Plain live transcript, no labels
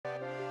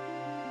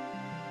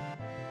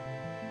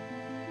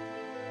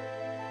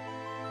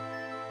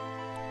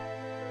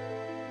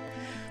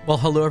Well,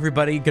 hello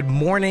everybody. Good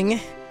morning.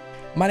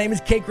 My name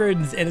is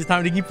Cakerins, and it's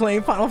time to keep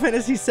playing Final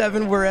Fantasy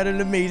VII. We're at an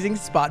amazing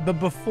spot,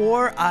 but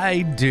before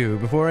I do,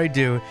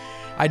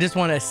 I just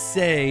want to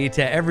say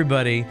to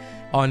everybody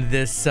on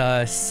this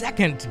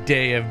second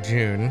day of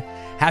June,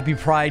 happy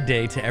Pride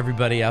Day to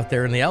everybody out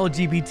there in the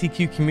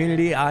LGBTQ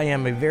community. I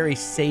am a very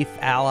safe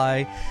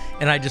ally,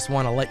 and I just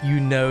want to let you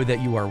know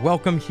that you are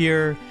welcome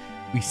here.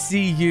 We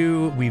see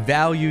you, we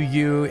value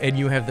you, and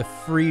you have the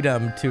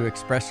freedom to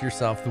express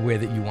yourself the way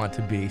that you want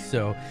to be.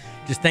 So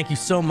just thank you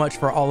so much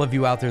for all of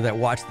you out there that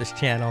watch this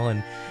channel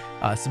and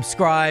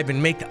subscribe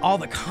and make all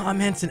the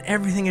comments, and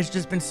everything has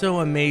just been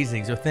so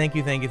amazing. So thank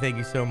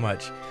you so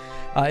much.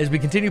 As we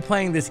continue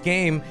playing this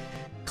game,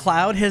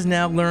 Cloud has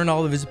now learned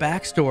all of his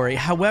backstory.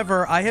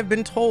 However, I have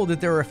been told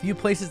that there are a few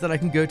places that I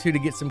can go to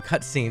get some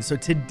cutscenes. So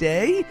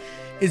today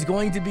is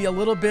going to be a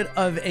little bit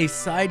of a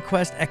side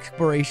quest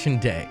exploration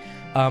day.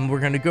 We're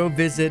going to go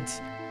visit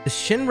the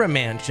Shinra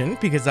mansion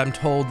because I'm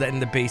told that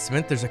in the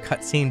basement there's a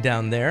cutscene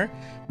down there.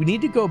 We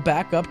need to go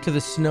back up to the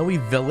snowy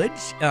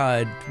village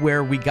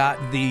where we got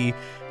the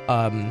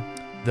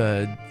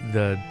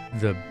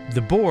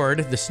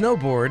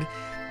snowboard,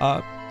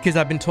 because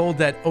I've been told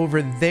that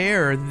over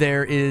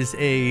there is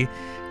a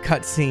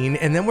cutscene,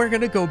 and then we're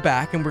gonna go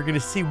back and we're gonna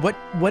see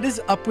what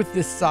is up with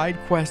this side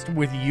quest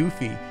with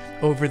Yuffie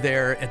over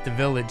there at the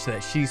village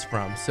that she's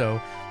from. So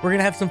we're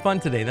gonna have some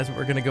fun today. That's what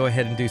we're gonna go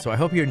ahead and do. So I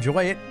hope you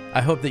enjoy it.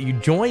 I hope that you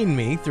join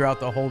me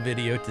throughout the whole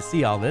video to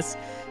see all this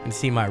and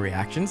see my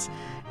reactions,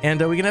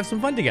 and we can have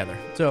some fun together.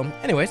 So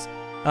anyways,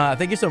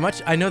 thank you so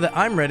much. I know that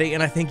I'm ready,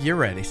 and I think you're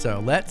ready.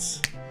 So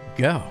let's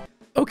go.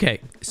 Okay,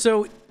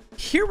 so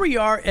here we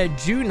are at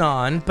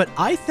Junon, but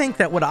I think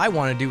that what I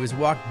want to do is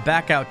walk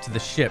back out to the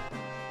ship.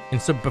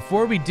 And so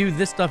before we do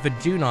this stuff at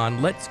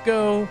Junon, let's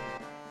go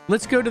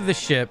to the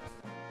ship.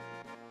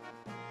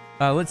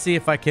 Let's see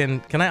if I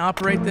can I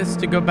operate this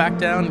to go back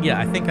down? Yeah,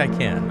 I think I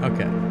can.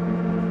 Okay.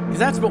 Because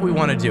that's what we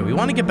want to do. We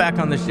want to get back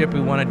on the ship.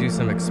 We want to do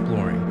some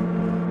exploring.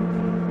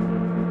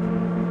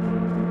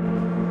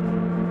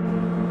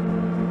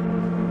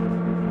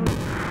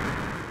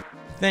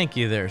 Thank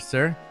you there,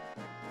 sir.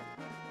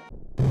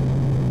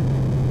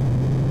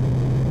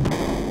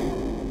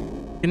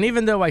 And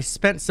even though I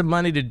spent some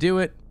money to do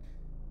it,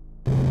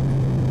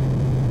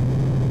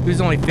 it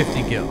was only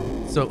 50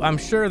 gil. So I'm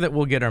sure that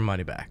we'll get our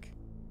money back.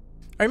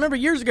 I remember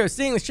years ago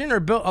seeing the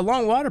Shinra built a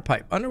long water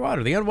pipe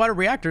underwater. The underwater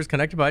reactor is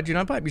connected by a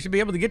Junon pipe. You should be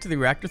able to get to the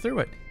reactor through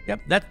it.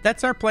 Yep,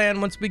 that's our plan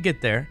once we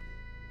get there.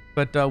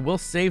 But we'll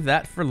save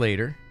that for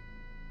later.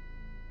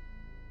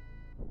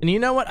 And you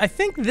know what? I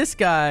think this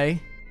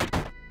guy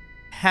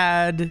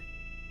had...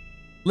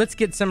 Let's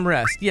get some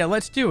rest. Yeah,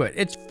 let's do it.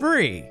 It's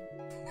free.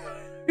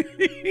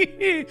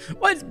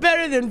 What's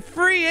better than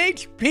free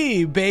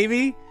HP,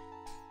 baby?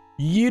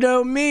 You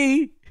know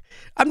me.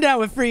 I'm down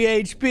with free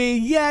HP.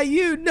 Yeah,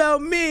 you know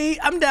me.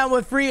 I'm down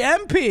with free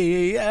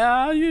MP.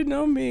 Yeah, you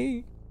know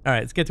me. All right,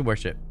 let's get to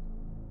worship.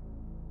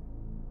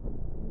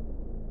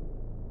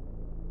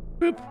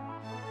 Boop.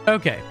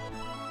 Okay,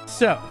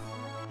 so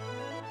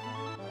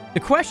the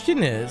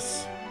question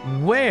is,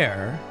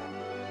 where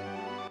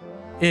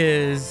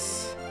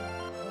is...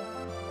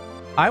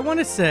 I want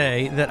to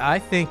say that I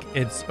think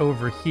it's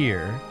over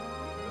here.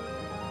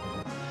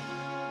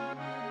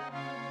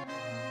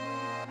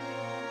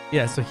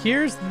 Yeah, so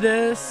here's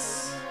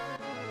this.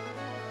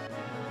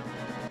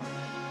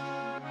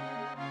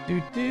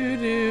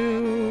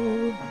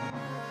 Do.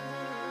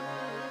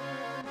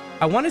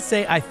 I want to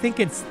say I think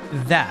it's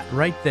that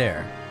right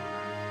there.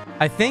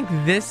 I think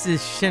this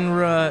is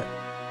Shinra.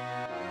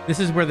 This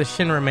is where the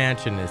Shinra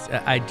mansion is.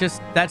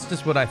 That's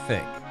just what I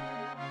think.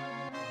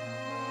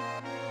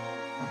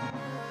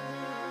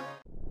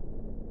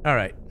 All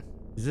right.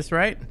 Is this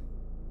right?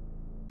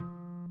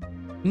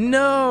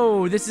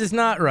 No, this is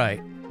not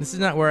right. This is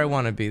not where I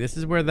want to be. This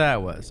is where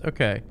that was.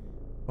 Okay.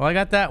 Well, I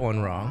got that one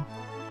wrong.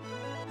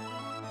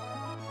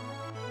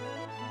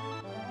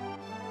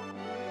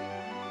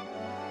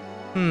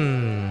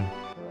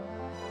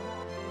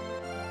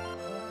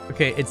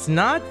 Okay, it's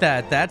not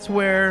that. That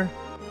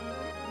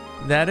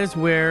is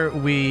where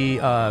we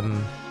got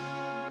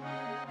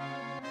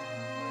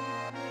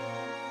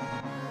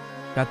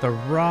the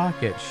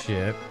rocket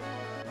ship.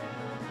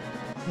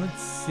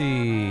 Let's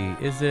see.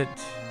 Is it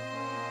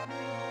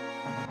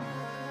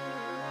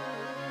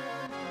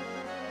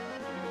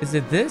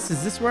this?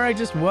 Is this where I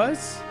just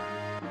was?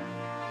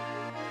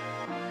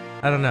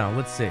 I don't know.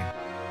 Let's see.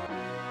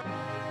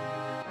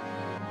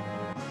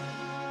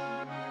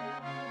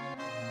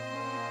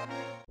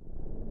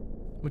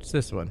 What's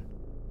this one?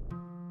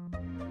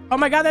 Oh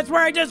my god, that's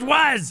where I just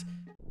was!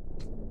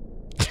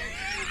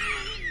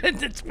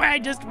 That's where I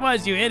just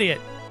was, you idiot.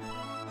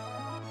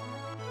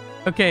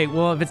 Okay,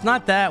 well, if it's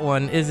not that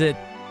one, is it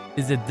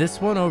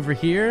this one over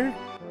here?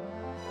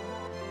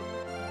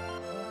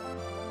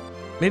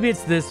 Maybe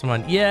it's this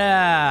one.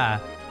 Yeah,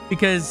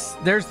 because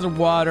there's the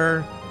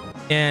water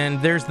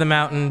and there's the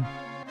mountain.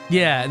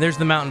 Yeah, there's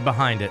the mountain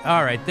behind it.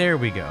 All right, there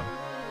we go.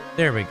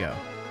 There we go.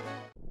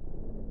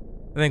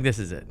 I think this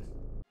is it.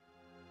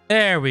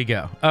 There we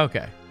go.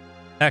 Okay.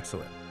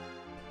 Excellent.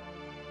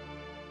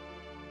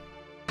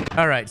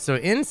 All right, so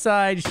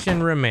inside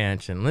Shinra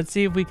Mansion. Let's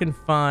see if we can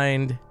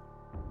find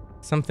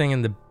something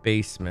in the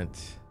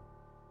basement.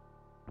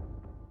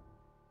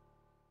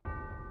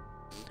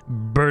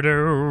 Birdo.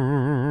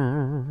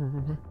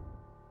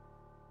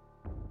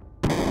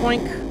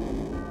 Boink.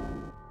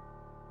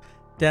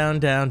 Down,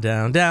 down,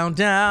 down, down,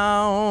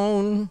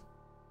 down.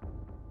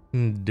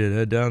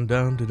 Da down,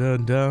 down,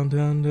 down, down,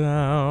 down,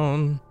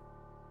 down.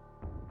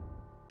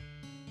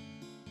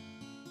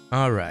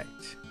 All right.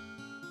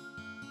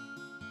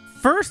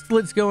 First,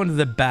 let's go into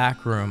the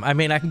back room. I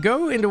mean, I can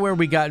go into where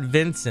we got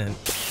Vincent.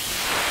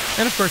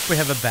 And of course, we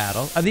have a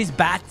battle. Are these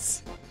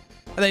bats?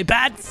 Are they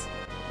bats?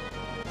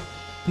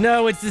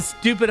 No, it's this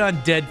stupid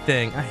undead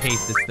thing. I hate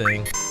this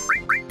thing.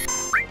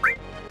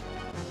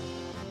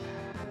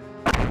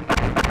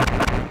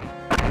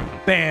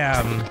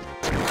 Bam.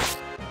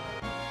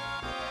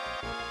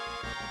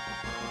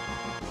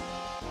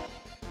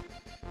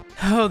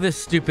 Oh,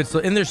 this stupid...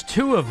 And there's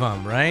two of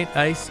them, right?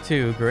 Ice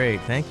 2.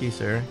 Great. Thank you,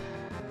 sir.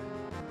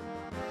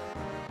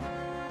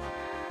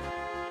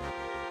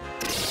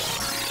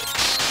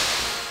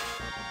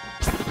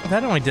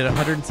 That only did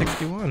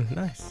 161.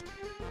 Nice.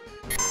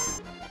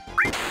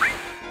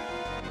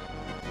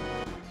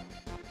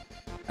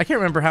 I can't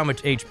remember how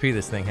much HP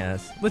this thing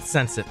has. Let's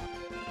sense it.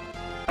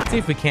 Let's see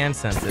if we can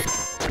sense it.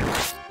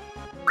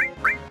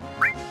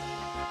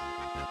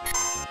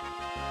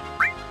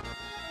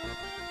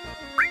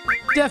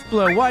 Death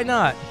blow, why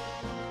not?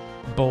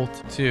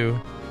 Bolt 2.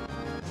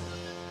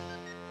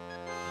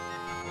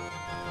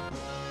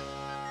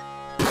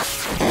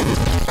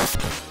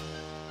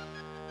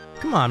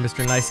 Come on,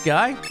 Mr. Nice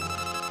Guy.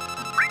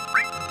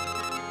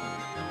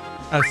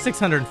 Oh,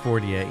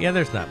 648. Yeah,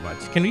 there's not much.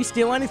 Can we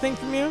steal anything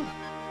from you?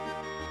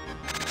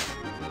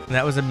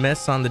 That was a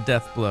miss on the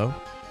death blow.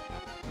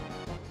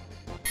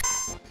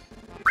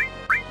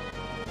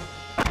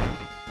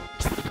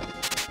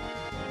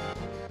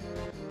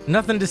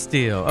 Nothing to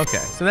steal.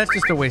 Okay, so that's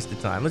just a waste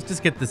of time. Let's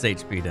just get this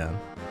HP down.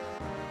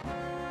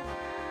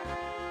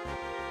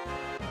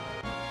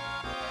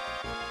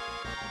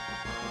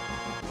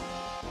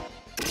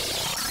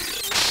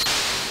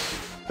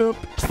 Boop.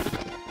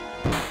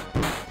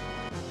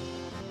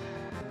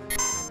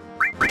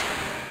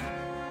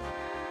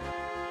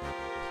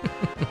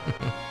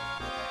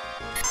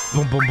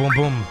 Boom, boom, boom,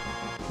 boom.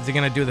 Is he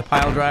gonna do the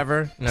pile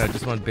driver? No,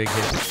 just one big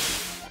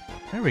hit.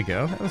 There we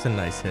go. That was a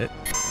nice hit.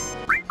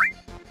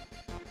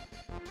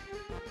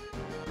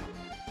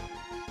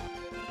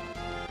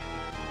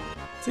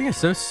 This thing is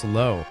so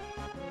slow.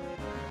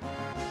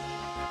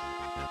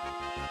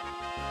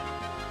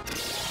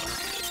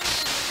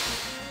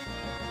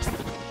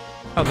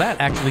 Oh,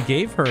 that actually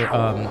gave her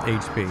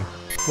HP.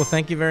 Well,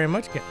 thank you very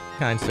much,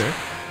 kind sir.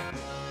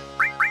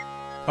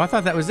 Oh, I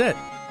thought that was it.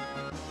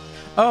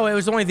 Oh, it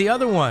was only the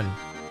other one.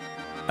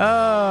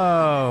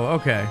 Oh,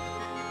 okay.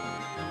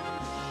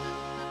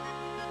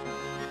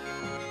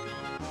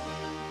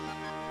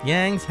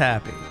 Yang's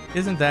happy.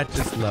 Isn't that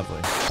just lovely?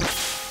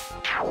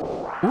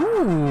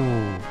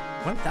 Ooh,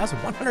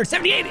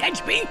 1,178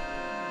 HP.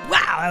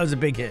 Wow, that was a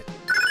big hit.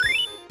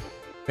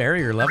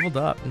 Barrier leveled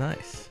up.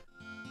 Nice.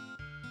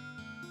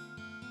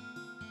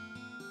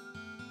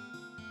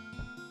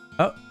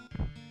 Oh.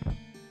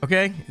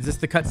 Okay, is this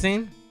the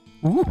cutscene?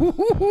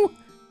 Ooh.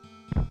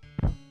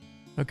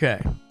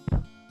 Okay.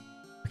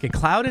 Okay,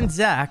 Cloud and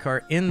Zack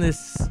are in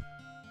this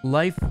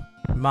life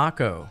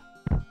Mako.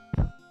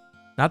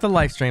 Not the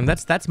live stream.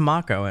 That's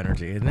Mako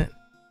energy, isn't it?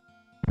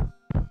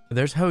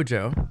 There's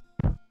Hojo.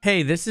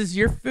 Hey, this is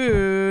your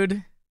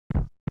food.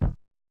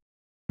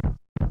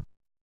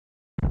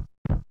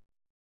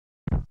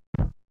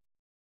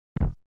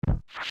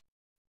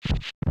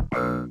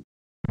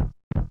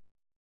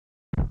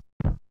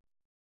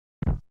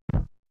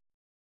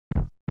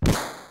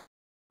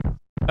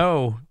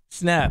 Oh,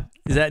 snap.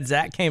 Is that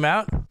Zack came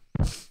out?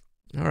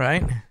 All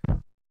right.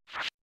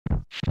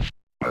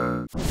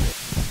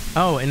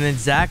 Oh, and then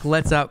Zack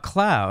lets out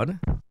Cloud.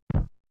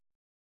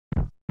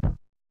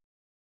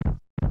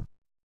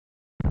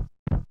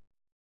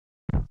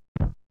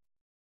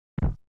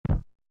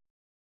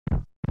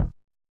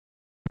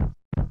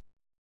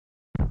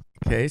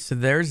 Okay, so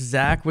there's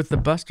Zack with the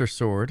Buster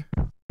Sword.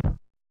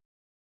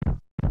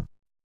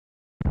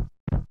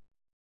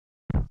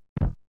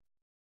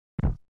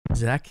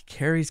 Zack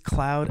carries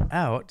Cloud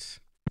out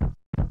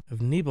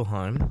of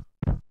Nibelheim.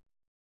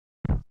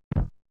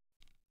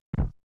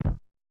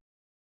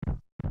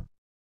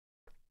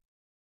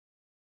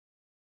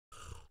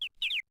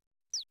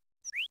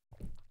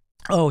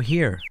 Oh,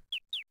 here.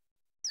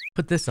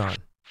 Put this on.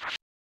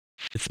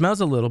 It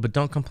smells a little, but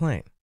don't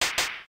complain.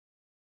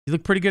 You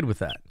look pretty good with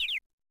that.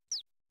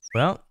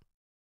 Well.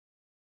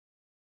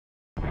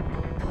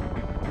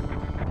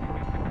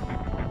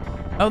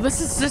 Oh,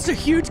 this is just a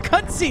huge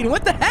cutscene.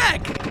 What the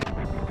heck?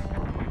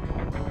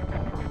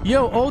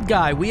 Yo, old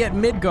guy, we at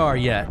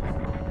Midgar yet?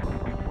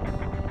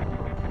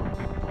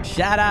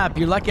 Shut up.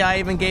 You're lucky I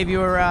even gave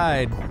you a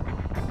ride.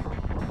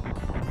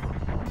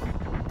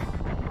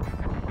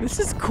 This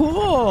is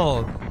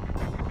cool.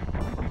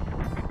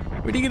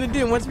 What are you gonna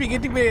do once we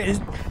get to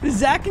is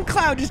Zack and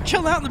Cloud just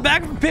chill out in the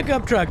back of a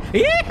pickup truck?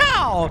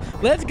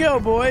 Yeehaw! Let's go,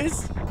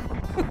 boys.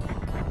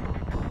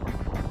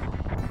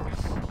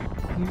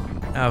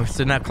 Oh,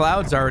 so now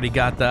Cloud's already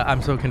got the.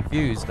 I'm so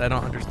confused. I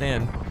don't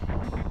understand.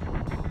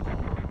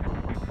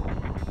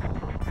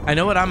 I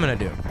know what I'm gonna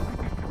do.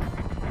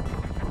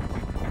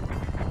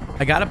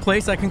 I got a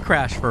place I can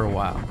crash for a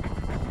while.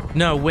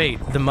 No, wait.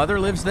 The mother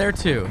lives there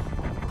too.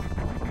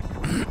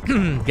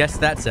 Guess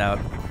that's out.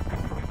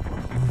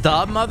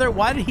 The mother?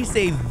 Why did he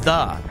say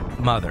the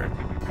mother?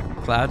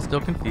 Cloud's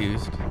still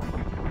confused.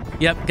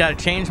 Yep, gotta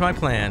change my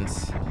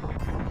plans.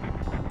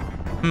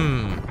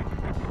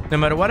 No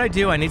matter what I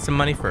do, I need some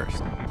money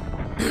first.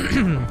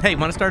 Hey,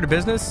 want to start a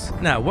business?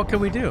 No, what can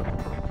we do?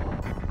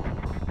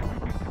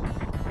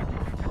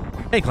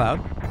 Hey,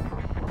 Cloud.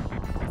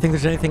 Think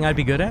there's anything I'd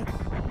be good at?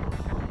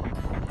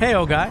 Hey,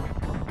 old guy.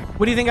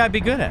 What do you think I'd be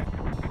good at?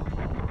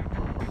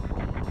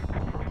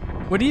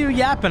 What are you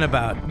yapping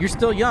about? You're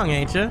still young,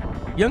 ain't you?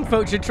 Young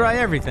folks should try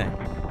everything.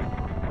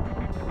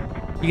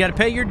 You gotta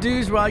pay your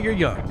dues while you're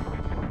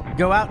young.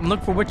 Go out and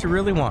look for what you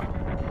really want.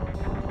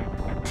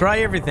 Try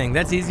everything.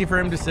 That's easy for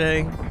him to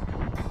say.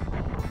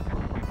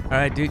 All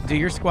right, do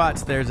your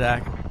squats there,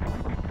 Zack.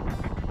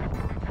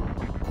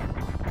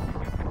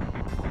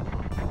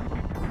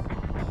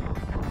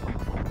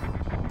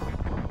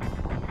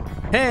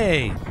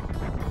 Hey!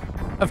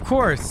 Of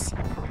course.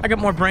 I got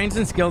more brains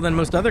and skill than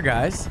most other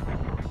guys.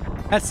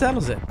 That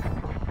settles it.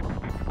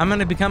 I'm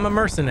gonna become a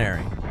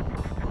mercenary.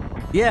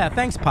 Yeah,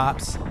 thanks,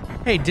 Pops.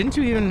 Hey, didn't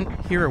you even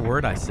hear a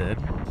word I said?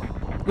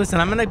 Listen,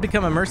 I'm gonna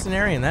become a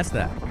mercenary and that's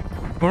that.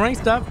 Boring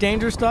stuff,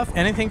 dangerous stuff,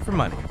 anything for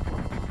money.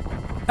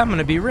 I'm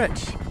gonna be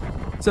rich.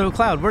 So,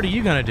 Cloud, what are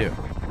you gonna do?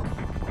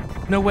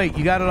 No, wait,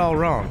 you got it all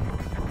wrong.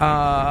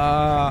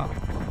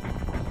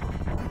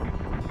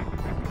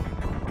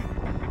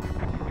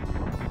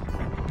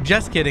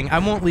 Just kidding. I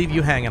won't leave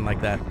you hanging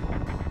like that.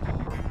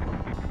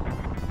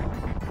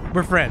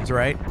 We're friends,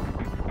 right?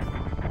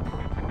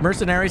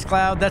 Mercenaries,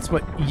 Cloud, that's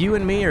what you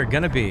and me are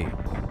gonna be.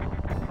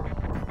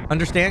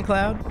 Understand,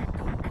 Cloud?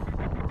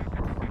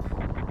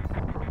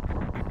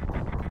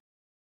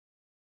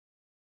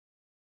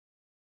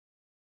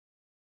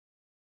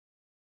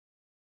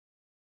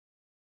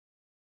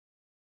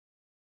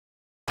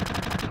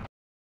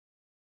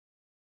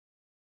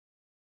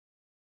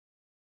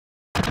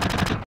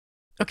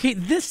 Okay,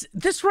 this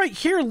right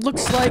here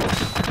looks like...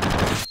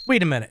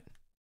 Wait a minute.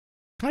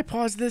 Can I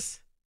pause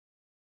this?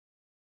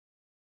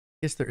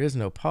 Guess there is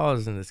no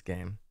pause in this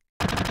game.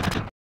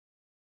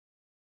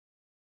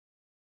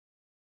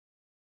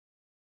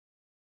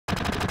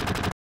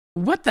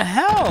 What the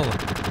hell?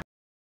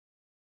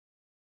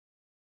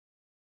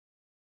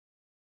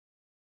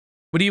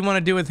 What do you want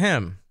to do with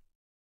him?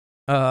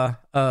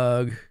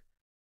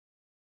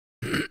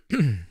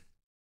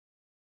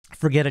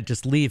 Forget it,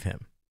 just leave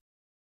him.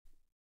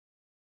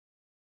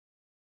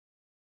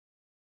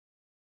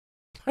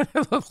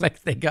 It looks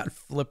like they got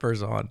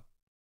flippers on.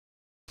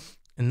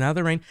 And now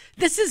the rain.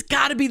 This has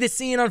got to be the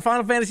scene on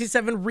Final Fantasy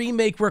VII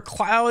Remake where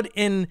Cloud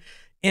and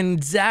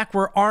Zack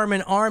were arm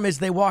in arm as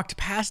they walked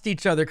past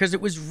each other because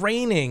it was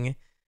raining.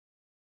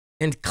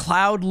 And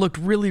Cloud looked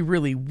really,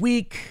 really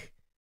weak.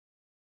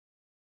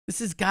 This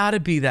has got to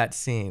be that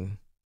scene.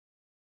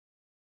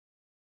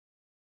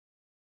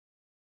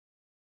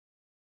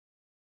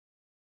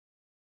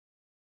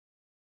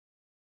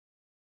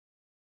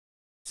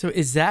 So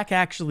is Zack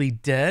actually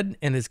dead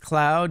and is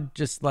Cloud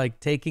just like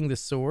taking the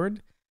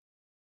sword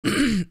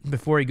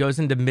before he goes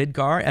into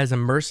Midgar as a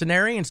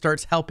mercenary and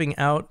starts helping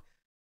out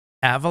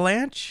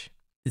Avalanche?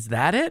 Is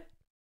that it?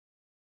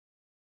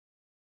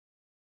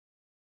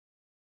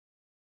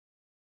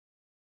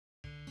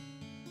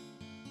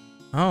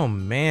 Oh,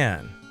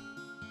 man.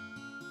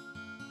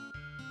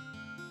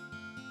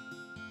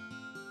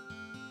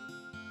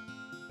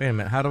 Wait a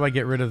minute. How do I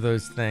get rid of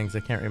those things?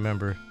 I can't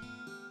remember.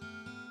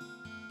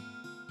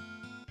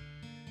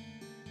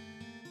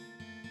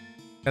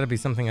 Gotta be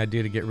something I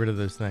do to get rid of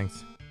those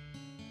things.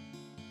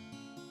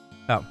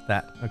 Oh,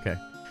 that. Okay.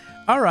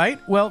 All right.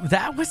 Well,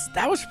 that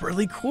was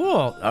really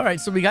cool. All right.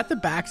 So we got the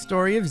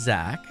backstory of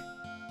Zack.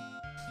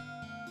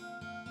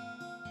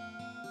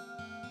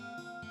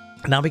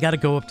 Now we got to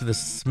go up to the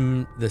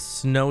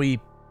snowy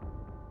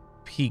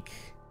peak.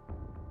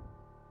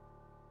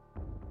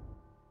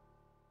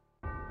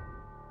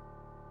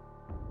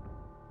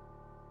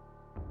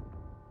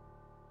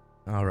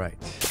 All right.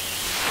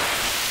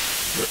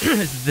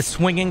 Is it the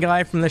swinging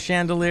guy from the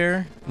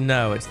chandelier?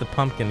 No, it's the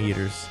pumpkin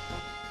eaters.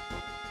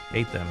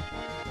 Hate them.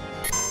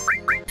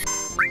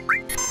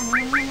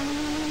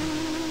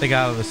 They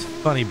got all this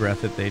funny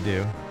breath that they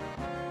do.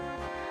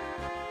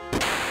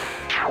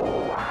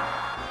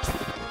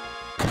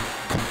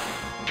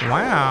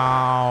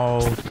 Wow.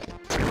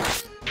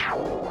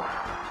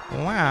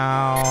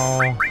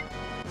 Wow.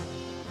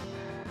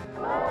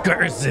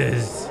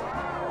 Curses.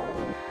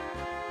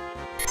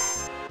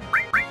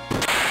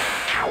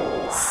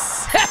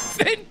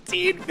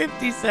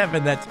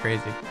 1757. That's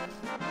crazy.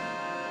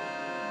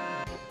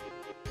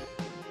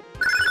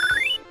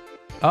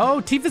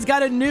 Oh, Tifa's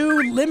got a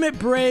new limit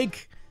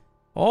break.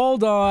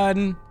 Hold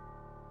on.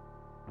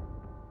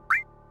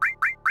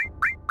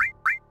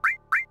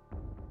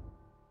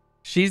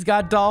 She's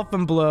got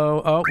dolphin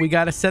blow. Oh, we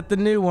got to set the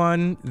new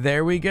one.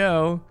 There we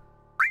go.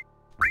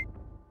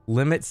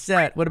 Limit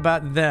set. What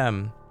about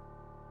them?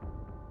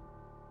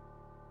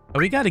 Oh,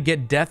 we got to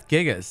get death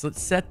gigas.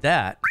 Let's set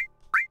that.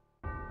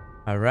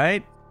 All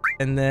right.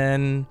 And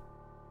then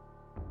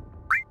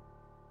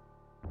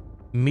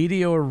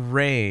meteor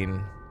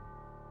rain.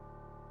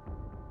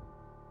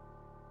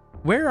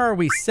 Where are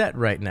we set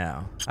right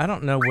now? I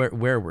don't know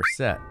where we're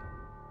set.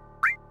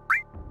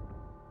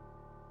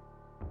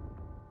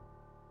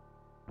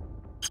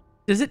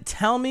 Does it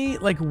tell me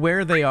like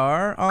where they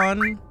are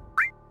on?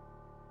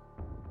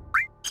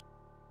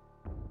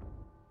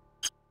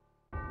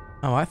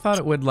 Oh, I thought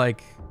it would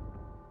like...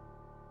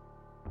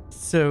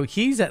 So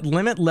he's at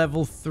limit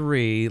level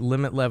 3,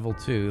 limit level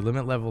 2,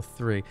 limit level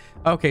 3.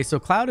 Okay, so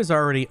Cloud is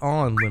already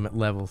on limit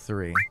level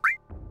 3.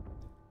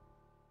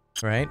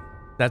 Right?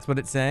 That's what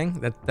it's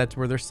saying? That's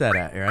where they're set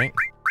at, right?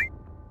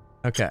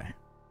 Okay.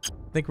 I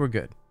think we're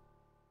good.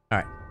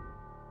 Alright.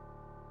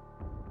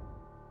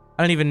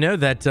 I don't even know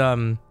that,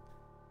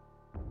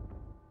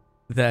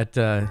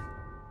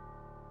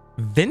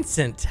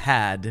 Vincent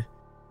had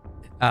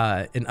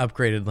an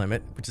upgraded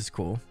limit, which is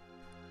cool.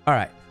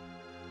 Alright.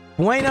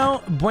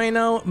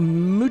 Bueno,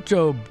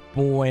 mucho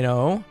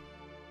bueno.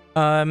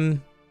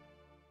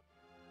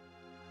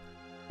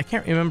 I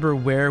can't remember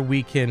where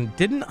we can...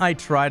 Didn't I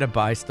try to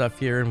buy stuff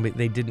here and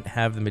they didn't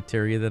have the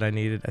materia that I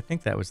needed? I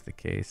think that was the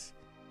case.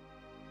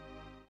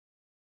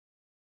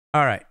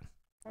 All right.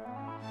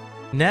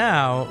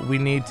 Now we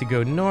need to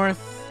go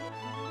north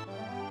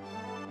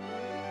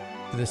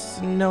to the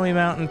snowy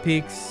mountain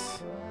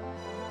peaks.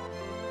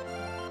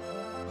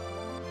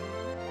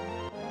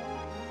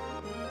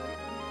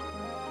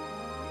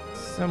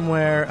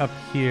 Somewhere up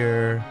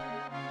here.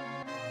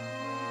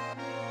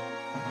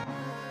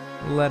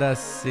 Let us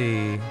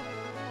see.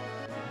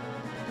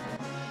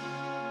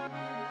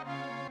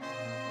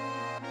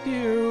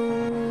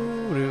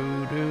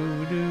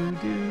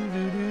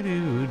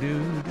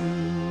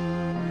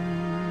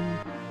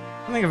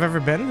 I don't think I've ever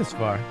been this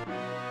far.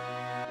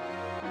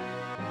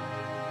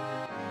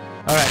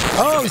 Alright.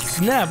 Oh,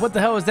 snap. What the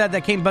hell was that?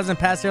 That came buzzing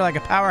past here like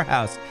a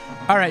powerhouse.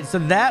 Alright, so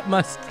that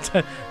must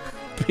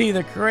be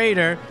the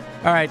crater.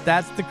 Alright,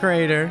 that's the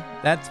crater.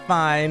 That's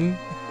fine.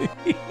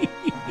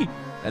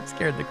 That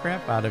scared the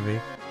crap out of me.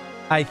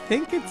 I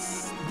think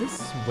it's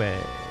this way.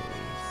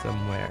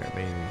 Somewhere,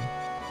 maybe.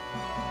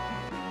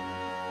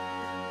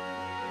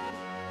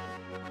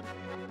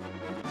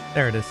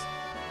 There it is.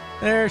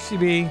 There she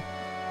be.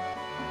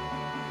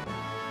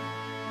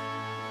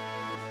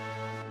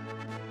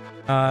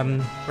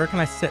 Where can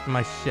I sit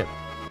my ship?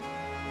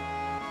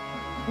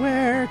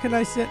 Where can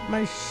I sit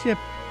my ship?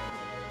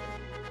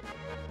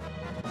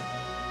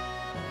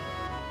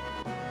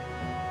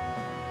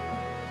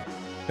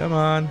 Come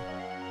on.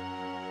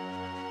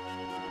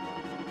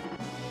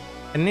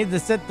 I need to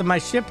set my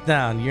ship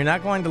down. You're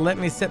not going to let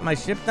me set my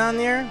ship down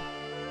there?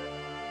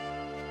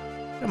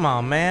 Come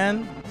on,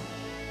 man.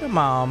 Come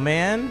on,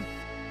 man.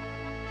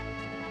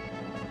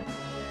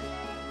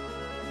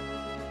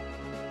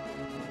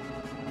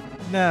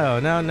 No.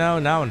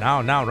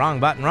 Wrong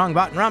button.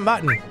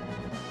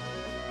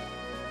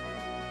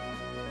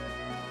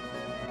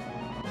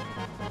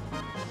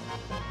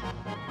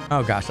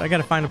 Oh gosh, I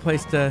gotta find a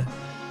place to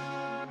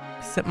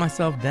set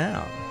myself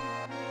down.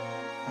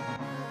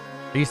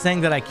 Are you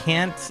saying that I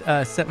can't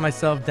set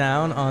myself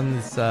down on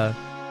this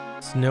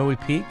snowy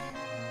peak?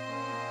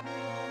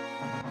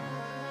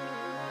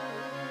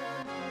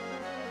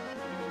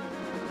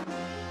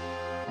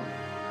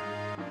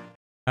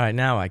 All right,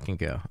 now I can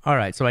go. All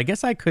right, so I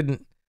guess I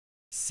couldn't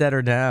set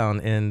her down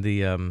in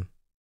the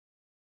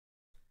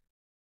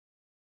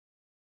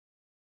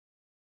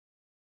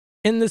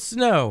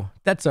snow.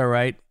 That's all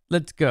right.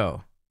 Let's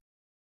go.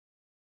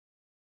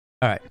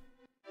 All right.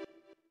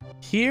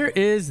 Here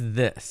is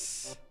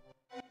this.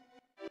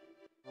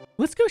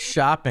 Let's go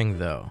shopping,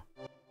 though.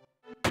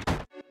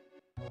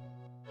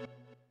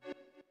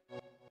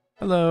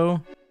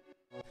 Hello.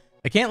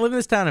 I can't live in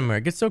this town anymore.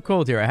 It gets so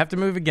cold here. I have to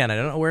move again. I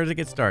don't know where to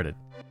get started.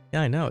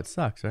 Yeah, I know. It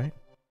sucks, right?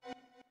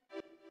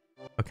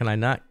 Oh, can I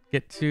not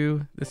get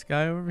to this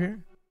guy over here?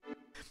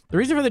 The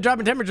reason for the drop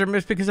in temperature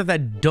is because of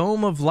that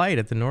dome of light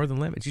at the northern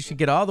limits. You should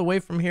get all the way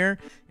from here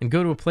and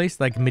go to a place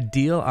like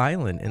Medeal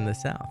Island in the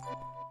south.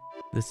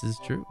 This is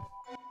true.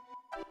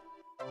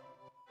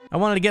 I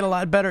wanted to get a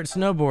lot better at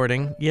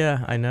snowboarding.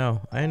 Yeah, I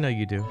know. I know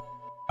you do. All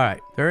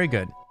right, very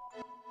good.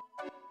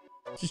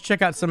 Just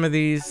check out some of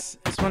these.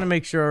 I just want to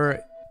make sure.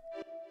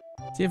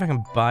 See if I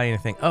can buy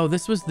anything. Oh,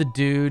 this was the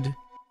dude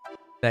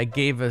that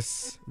gave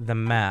us the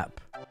map.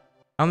 I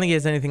don't think he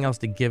has anything else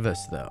to give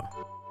us, though.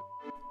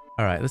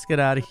 All right, let's get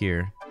out of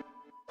here.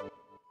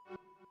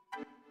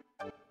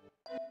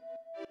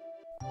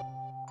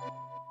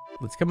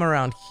 Let's come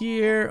around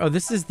here. Oh,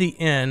 this is the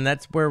inn.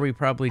 That's where we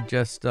probably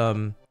just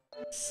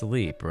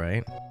sleep,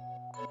 right?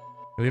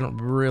 We don't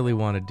really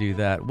want to do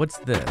that. What's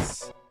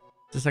this?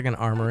 Just like an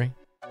armory.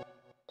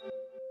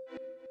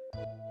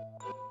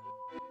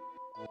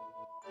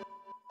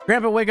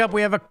 Grandpa, wake up.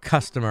 We have a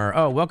customer.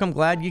 Oh, welcome.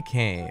 Glad you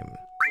came.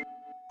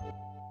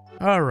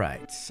 All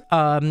right.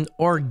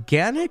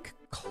 Organic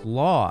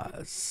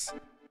claws.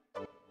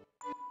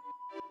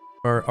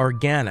 Or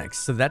organics.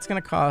 So that's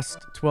going to cost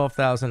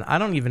 12,000. I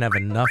don't even have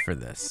enough for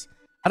this.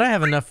 I don't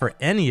have enough for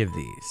any of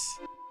these.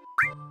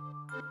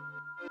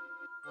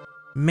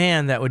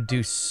 Man, that would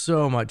do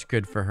so much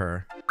good for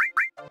her.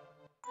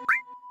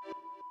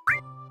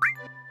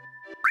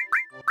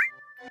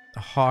 The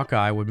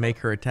Hawkeye would make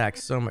her attack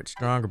so much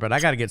stronger, but I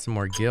gotta get some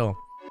more gil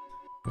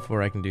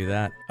before I can do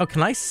that. Oh,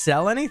 can I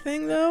sell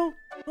anything, though?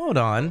 Hold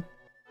on.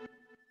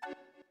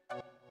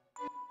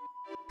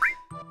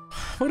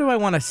 What do I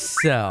want to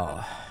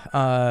sell?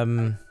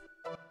 Dun,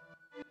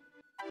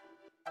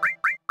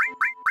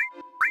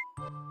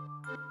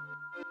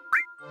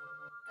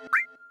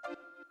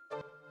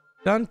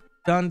 dun,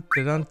 dun,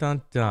 dun,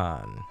 dun,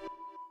 dun.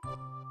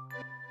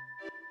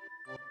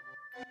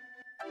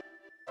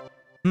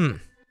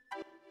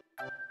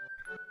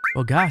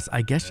 Well, gosh,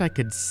 I guess I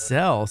could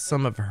sell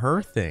some of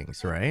her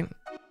things, right?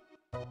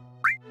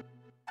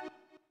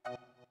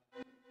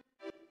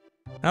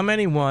 How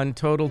many won?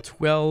 Total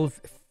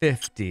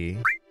 1250.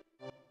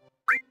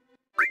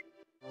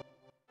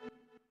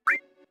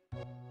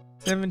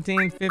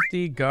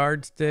 1750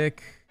 guard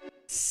stick.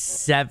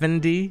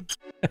 70.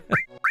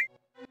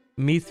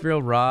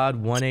 Mithril rod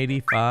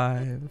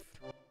 185.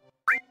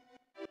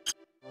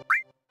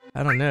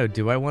 I don't know.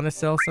 Do I want to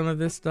sell some of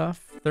this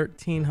stuff?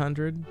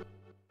 1300.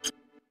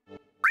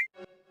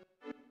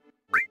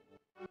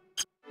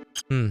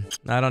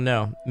 I don't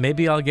know.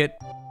 Maybe I'll get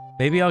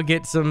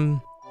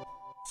some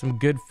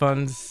good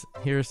funds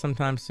here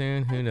sometime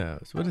soon. Who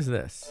knows? What is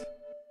this?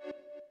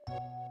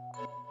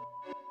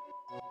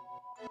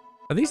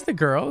 Are these the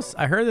girls?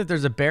 I heard that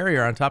there's a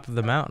barrier on top of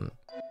the mountain.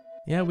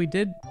 Yeah, we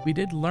did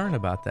learn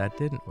about that,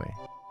 didn't we?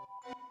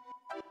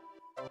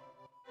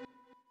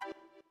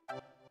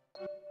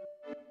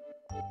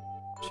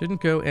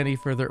 Shouldn't go any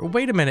further.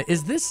 Wait a minute.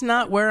 Is this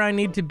not where I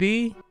need to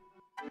be?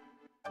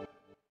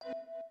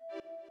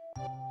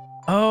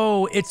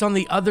 Oh, it's on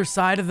the other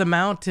side of the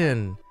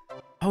mountain.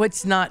 Oh,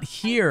 it's not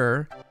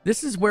here.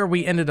 This is where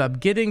we ended up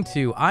getting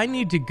to. I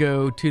need to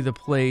go to the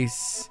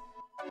place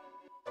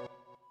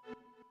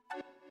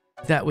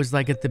that was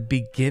like at the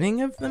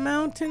beginning of the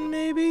mountain,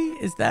 maybe?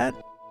 Is that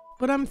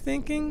what I'm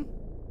thinking?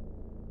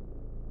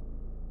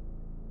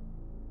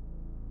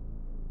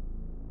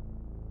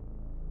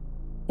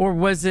 Or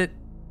was it...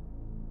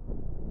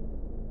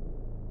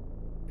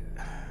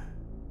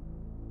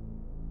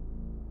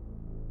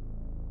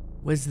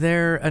 Was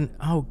there an...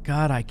 Oh,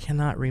 God, I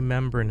cannot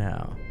remember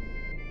now.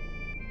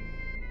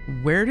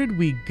 Where did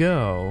we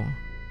go?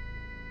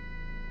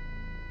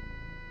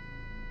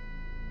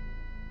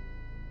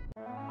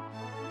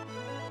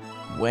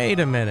 Wait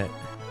a minute.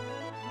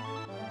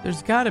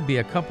 There's got to be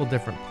a couple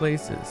different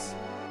places.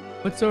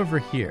 What's over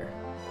here?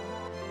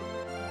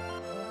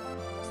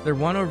 Is there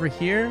one over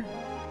here?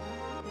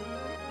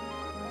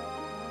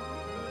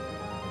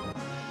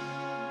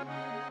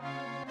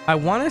 I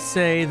want to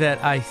say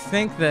that I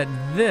think that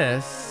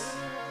this...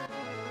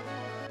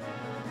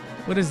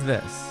 What is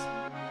this?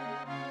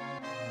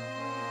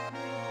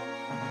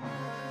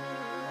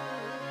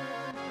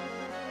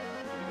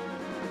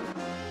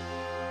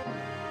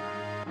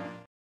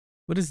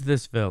 What is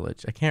this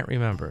village? I can't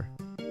remember.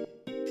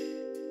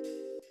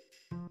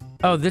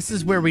 Oh, this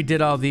is where we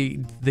did all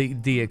the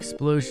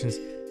explosions.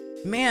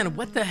 Man,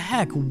 what the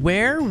heck?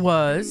 Where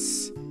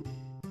was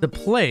the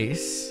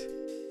place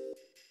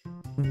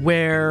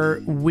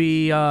where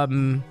we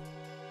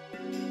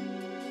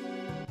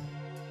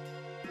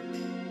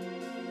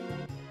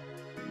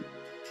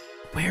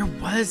where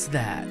was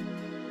that?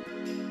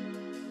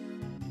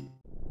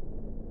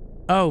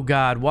 Oh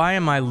God, why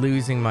am I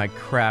losing my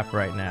crap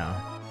right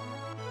now?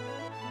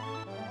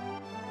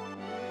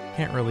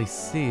 Can't really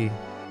see.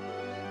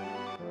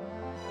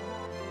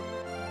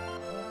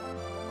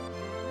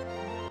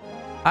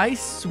 I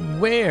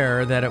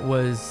swear that it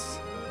was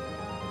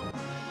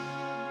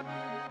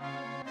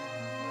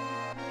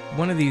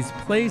one of these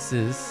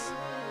places.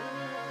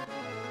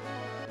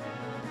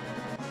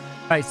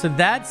 All right, so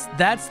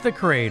that's the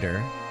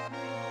crater.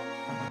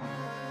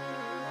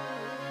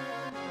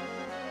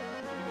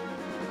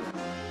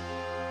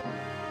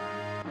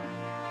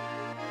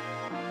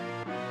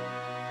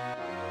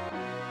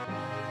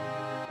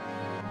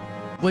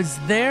 Was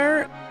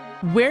there...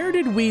 Where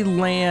did we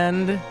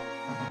land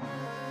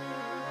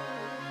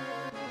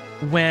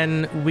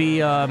when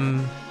we,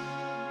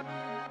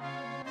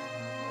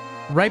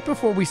 right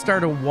before we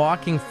started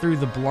walking through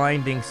the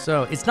blinding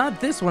snow? It's not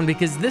this one,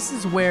 because this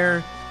is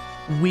where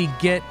we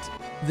get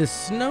the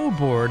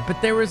snowboard, but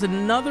there was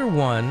another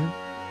one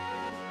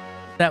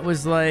that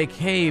was like,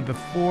 hey,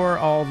 before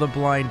all the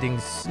blinding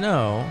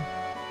snow...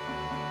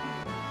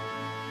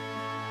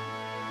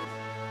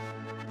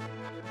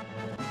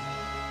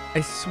 I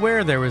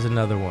swear there was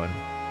another one.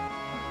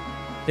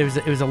 It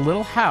was a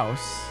little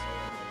house.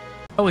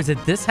 Oh, is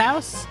it this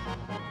house?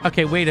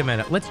 Okay, wait a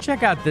minute. Let's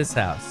check out this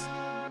house.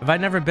 Have I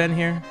never been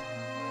here?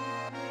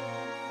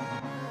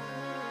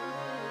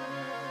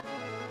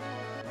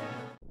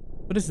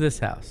 What is this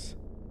house?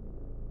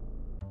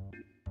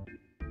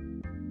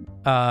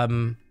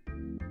 I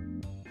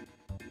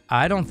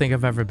don't think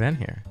I've ever been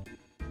here.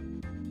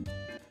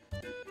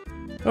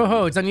 Oh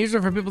ho, it's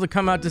unusual for people to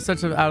come out to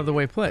such an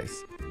out-of-the-way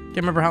place. Can't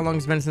remember how long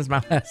it's been since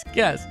my last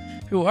guess.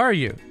 Who are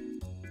you?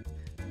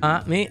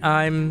 Me?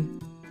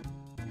 I'm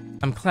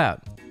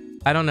Cloud.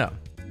 I don't know.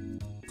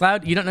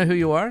 Cloud, you don't know who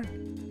you are?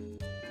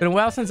 Been a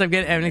while since I've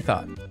given any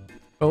thought.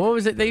 But what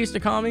was it they used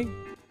to call me?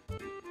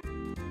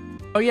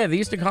 Oh yeah, they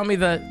used to call me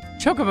the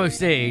Chocobo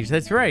Sage.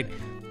 That's right.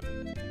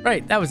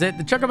 Right, that was it.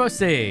 The Chocobo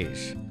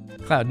Sage.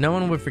 Cloud, no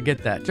one would forget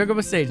that.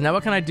 Chocobo Sage, now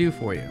what can I do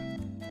for you?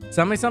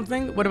 Tell me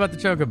something? What about the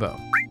Chocobo?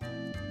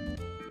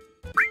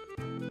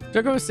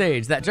 Chocobo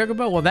Sage, that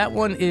Chocobo? Well, that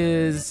one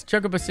is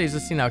Chocobo Sage.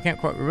 Let's see now. I can't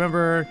quite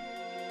remember.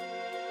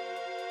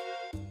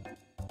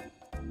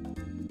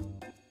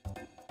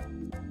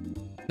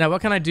 Now,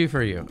 what can I do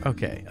for you?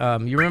 Okay.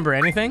 You remember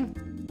anything?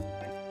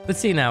 Let's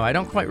see now. I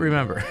don't quite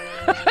remember.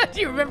 Do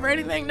you remember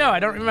anything? No,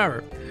 I don't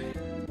remember.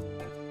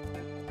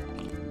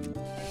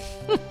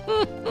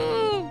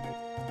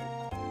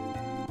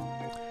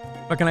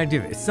 What can I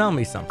do? Sell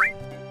me something.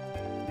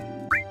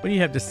 What do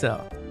you have to sell?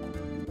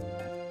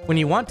 When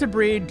you want to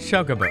breed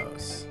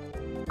chocobos.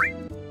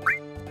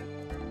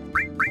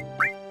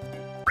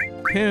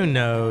 Who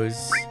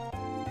knows?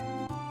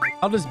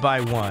 I'll just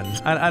buy one.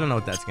 I don't know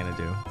what that's gonna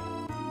do.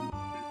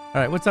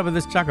 Alright, what's up with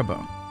this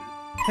chocobo?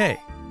 Hey,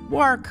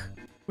 work!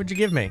 What'd you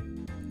give me?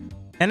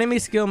 Enemy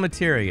skill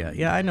materia.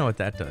 Yeah, I know what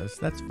that does.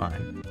 That's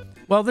fine.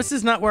 Well, this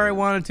is not where I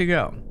wanted to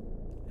go.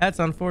 That's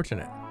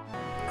unfortunate.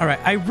 Alright,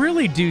 I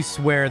really do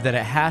swear that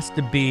it has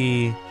to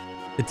be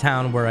the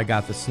town where I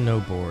got the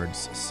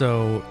snowboards.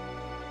 So,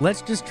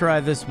 let's just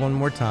try this one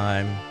more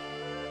time.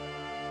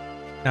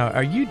 Now,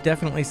 are you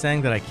definitely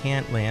saying that I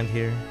can't land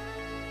here?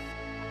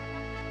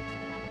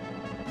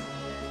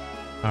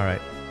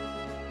 Alright.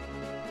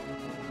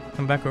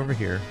 Come back over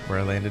here where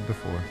I landed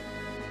before.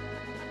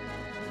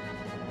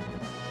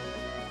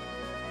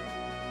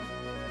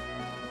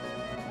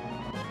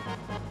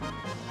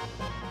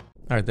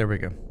 Alright, there we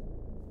go.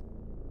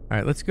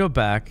 Alright, let's go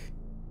back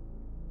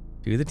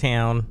to the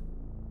town.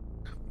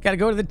 Gotta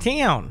go to the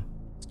town.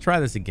 Let's try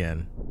this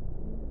again.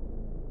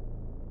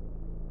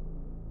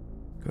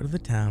 Go to the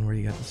town where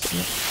you got the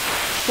slip.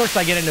 Of course,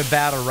 I get into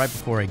battle right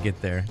before I get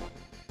there.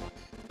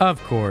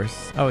 Of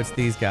course. Oh, it's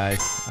these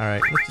guys.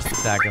 Alright, let's just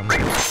attack them.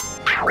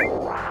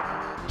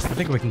 I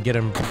think we can get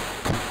them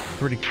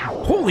pretty...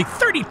 Holy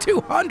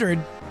 3,200!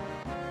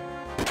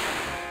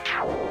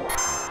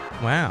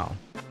 Wow.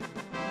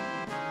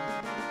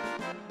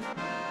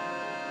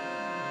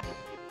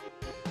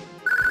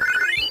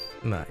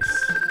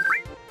 Nice.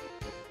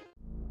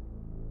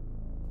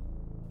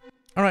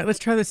 Alright, let's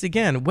try this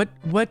again.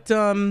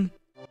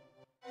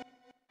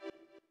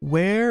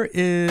 Where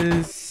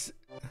is...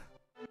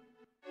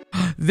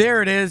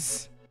 There it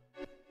is!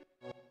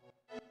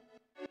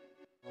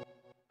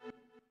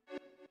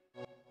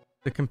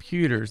 The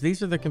computers.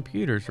 These are the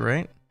computers,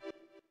 right?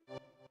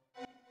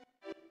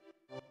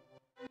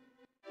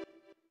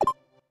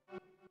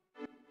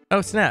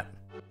 Oh, snap.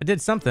 I did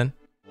something.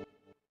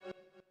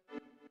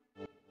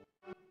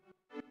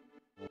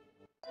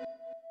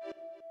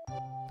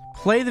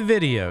 Play the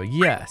video.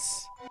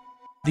 Yes.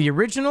 The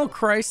original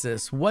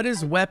Crisis. What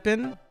is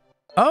weapon?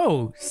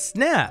 Oh,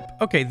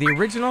 snap. Okay, the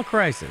original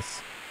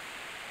Crisis.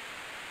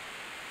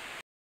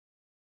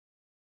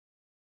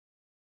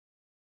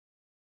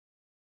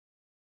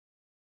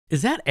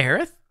 Is that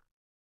Aerith?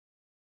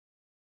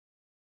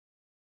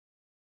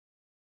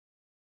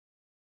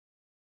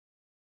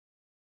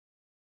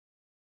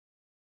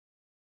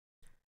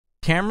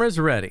 Camera's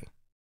ready.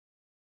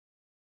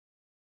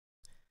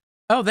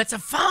 Oh, that's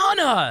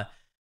Ifalna!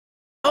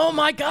 Oh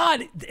my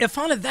god!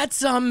 Ifalna,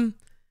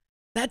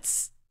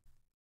 that's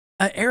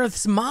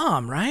Aerith's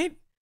mom, right?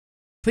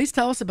 Please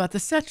tell us about the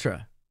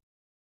Cetra.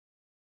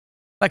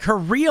 Like her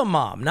real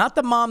mom, not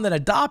the mom that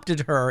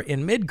adopted her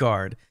in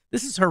Midgard.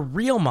 This is her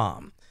real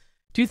mom.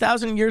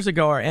 2,000 years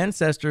ago, our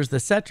ancestors, the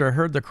Cetra,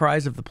 heard the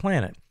cries of the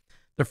planet.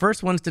 The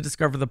first ones to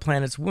discover the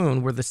planet's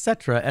wound were the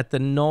Cetra at the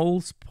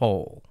Knowles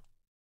Pole.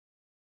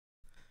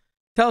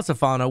 Tell us,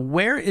 Ifalna,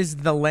 where is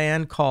the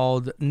land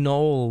called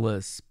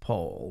Knowles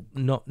Pole?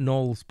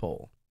 Knowles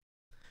Pole.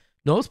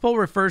 Knowles Pole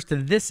refers to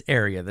this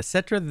area. The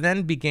Cetra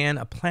then began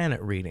a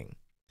planet reading.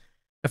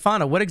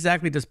 Ifalna, what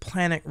exactly does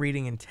planet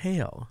reading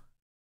entail?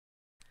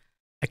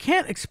 I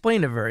can't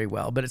explain it very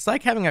well, but it's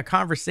like having a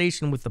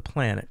conversation with the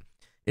planet.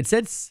 It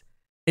said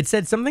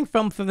something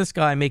fell from the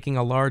sky, making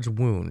a large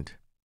wound.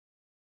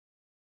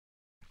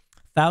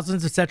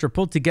 Thousands of Cetra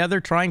pulled together,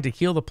 trying to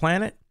heal the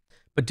planet,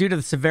 but due to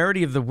the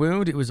severity of the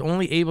wound, it was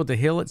only able to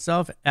heal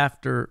itself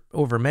after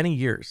over many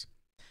years.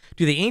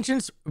 Do the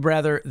ancients,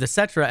 rather the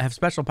Cetra, have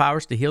special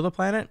powers to heal the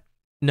planet?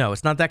 No,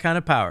 it's not that kind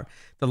of power.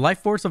 The life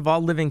force of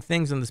all living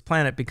things on this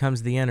planet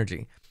becomes the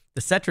energy.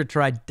 The Cetra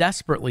tried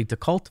desperately to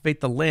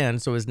cultivate the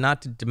land so as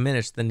not to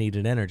diminish the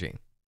needed energy.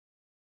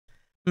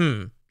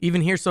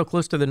 Even here so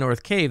close to the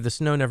North Cave, the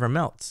snow never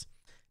melts.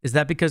 Is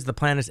that because the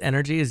planet's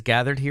energy is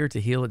gathered here to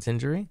heal its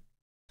injury?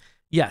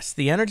 Yes,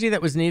 the energy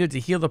that was needed to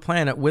heal the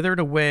planet withered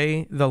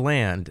away the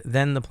land,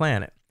 then the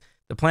planet.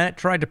 The planet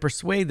tried to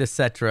persuade the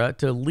Cetra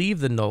to leave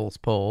the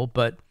North Pole,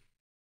 but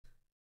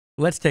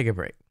let's take a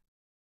break.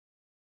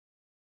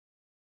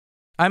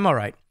 I'm all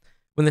right.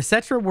 When the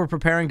Cetra were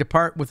preparing to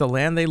part with the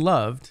land they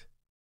loved,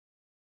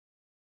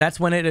 that's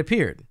when it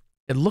appeared.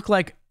 It looked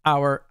like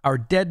our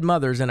dead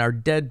mothers and our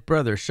dead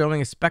brothers,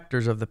 showing us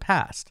specters of the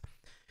past.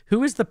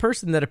 Who is the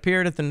person that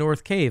appeared at the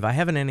North Cave? I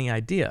haven't any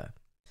idea.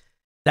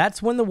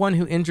 That's when the one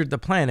who injured the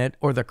planet,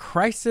 or the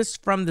crisis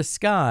from the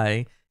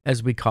sky,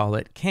 as we call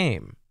it,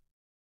 came.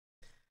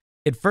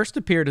 It first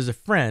appeared as a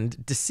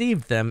friend,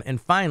 deceived them, and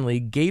finally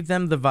gave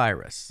them the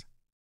virus.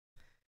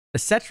 The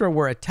Cetra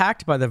were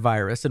attacked by the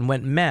virus and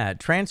went mad,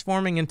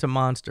 transforming into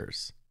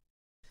monsters.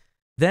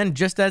 Then,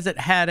 just as it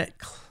had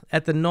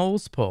at the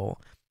North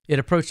Pole, it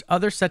approached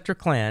other Cetra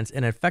clans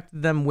and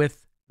infected them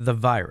with the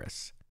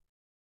virus.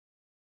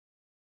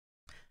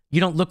 You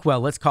don't look well.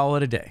 Let's call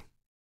it a day.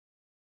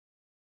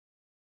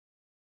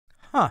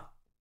 Huh.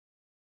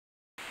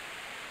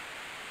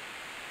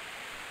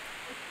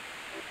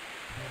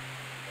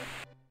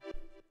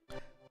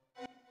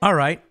 All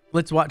right,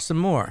 let's watch some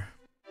more.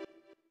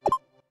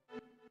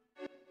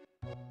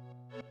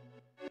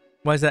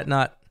 Why is that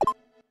not?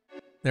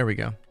 There we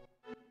go.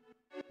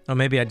 Oh,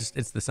 maybe it's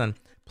the sun.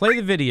 Play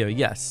the video,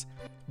 yes.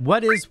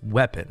 What is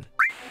weapon?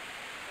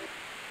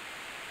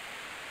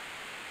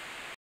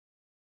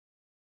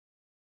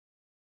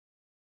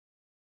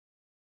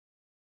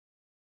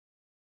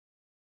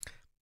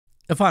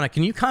 Ifalna,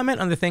 can you comment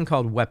on the thing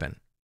called weapon?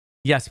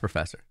 Yes,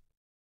 Professor.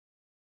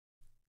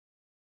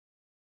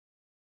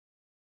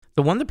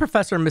 The one the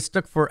professor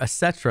mistook for a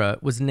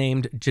Cetra was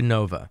named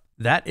Genova.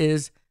 That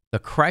is the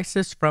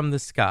crisis from the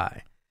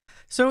sky.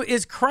 So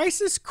is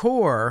Crisis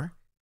Core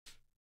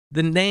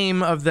the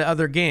name of the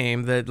other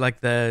game, the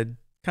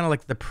kind of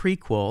like the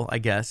prequel, I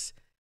guess?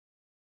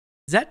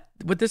 Is that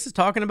what this is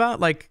talking about?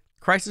 Like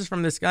Crisis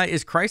from the Sky?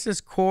 Is Crisis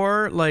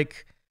Core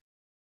like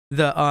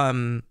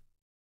well,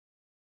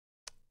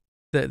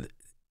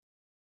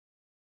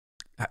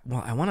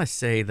 I want to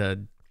say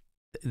the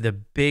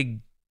big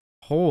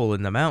hole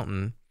in the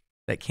mountain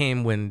that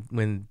came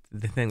when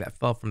the thing that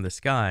fell from the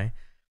sky.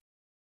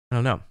 I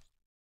don't know.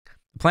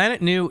 The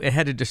planet knew it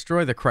had to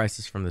destroy the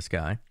crisis from the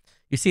sky.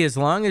 You see, as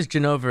long as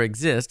Genova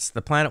exists,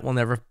 the planet will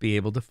never be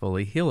able to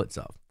fully heal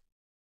itself.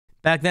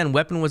 Back then,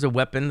 weapon was a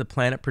weapon the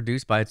planet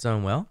produced by its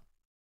own will.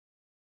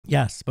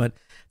 Yes, but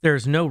there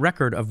is no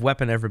record of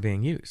weapon ever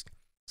being used.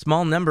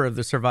 Small number of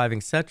the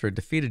surviving Cetra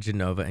defeated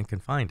Genova and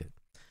confined it.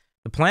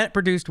 The planet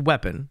produced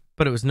weapon,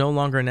 but it was no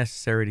longer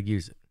necessary to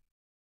use it.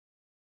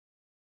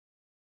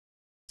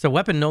 So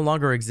weapon no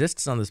longer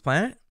exists on this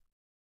planet?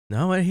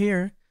 No, I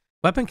hear.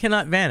 Weapon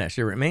cannot vanish.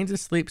 It remains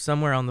asleep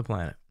somewhere on the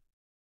planet.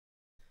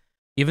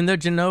 Even though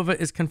Genova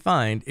is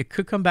confined, it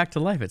could come back to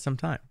life at some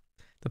time.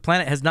 The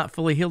planet has not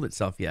fully healed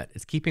itself yet.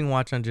 It's keeping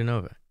watch on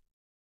Genova.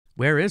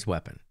 Where is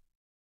weapon?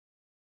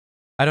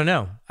 I don't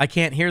know. I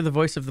can't hear the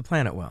voice of the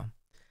planet well.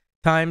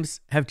 Times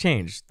have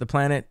changed. The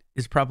planet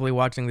is probably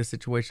watching the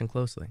situation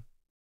closely.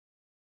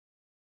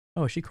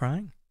 Oh, is she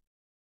crying?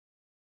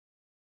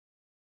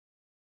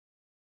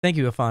 Thank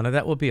you, Ifalna.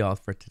 That will be all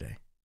for today.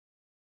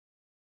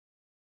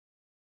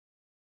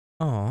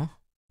 Oh,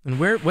 and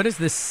what is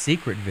this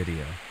secret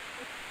video?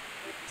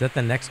 Is that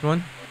the next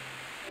one?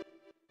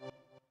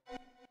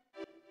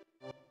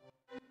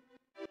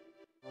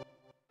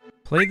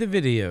 Play the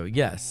video,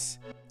 yes.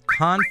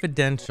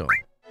 Confidential.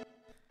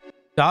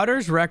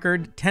 Daughter's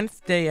record,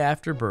 10th day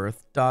after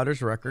birth.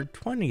 Daughter's record,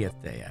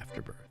 20th day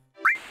after birth.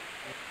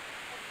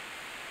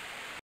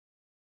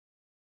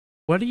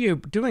 What are you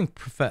doing,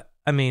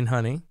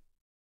 honey?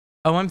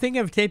 Oh, I'm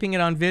thinking of taping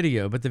it on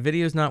video, but the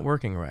video's not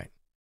working right.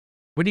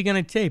 What are you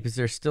going to tape? Is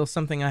there still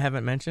something I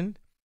haven't mentioned?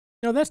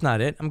 No, that's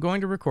not it. I'm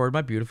going to record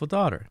my beautiful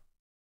daughter.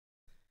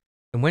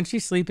 And when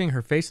she's sleeping,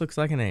 her face looks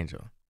like an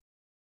angel.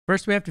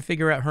 First, we have to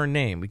figure out her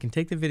name. We can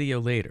take the video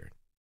later.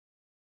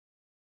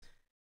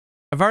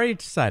 I've already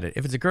decided.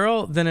 If it's a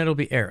girl, then it'll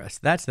be Eris.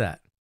 That's that.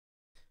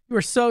 You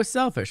are so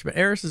selfish, but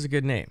Eris is a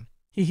good name.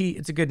 Hee,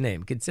 it's a good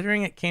name,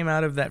 considering it came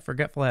out of that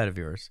forgetful head of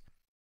yours.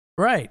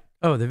 Right.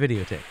 Oh, the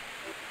videotape.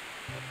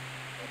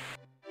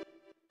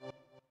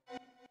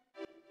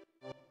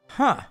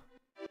 Huh.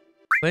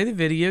 Play the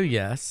video,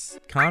 yes.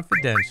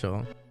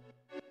 Confidential.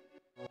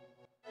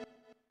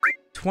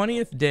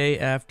 20th day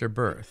after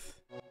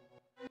birth.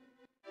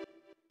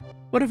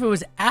 What if it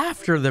was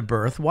after the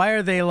birth? Why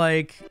are they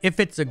like, if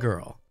it's a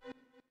girl?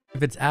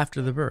 If it's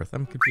after the birth?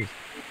 I'm confused.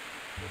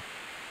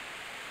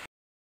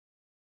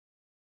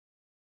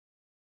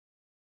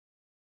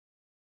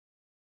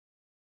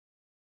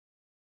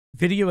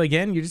 Video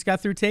again? You just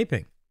got through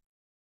taping.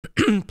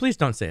 Please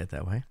don't say it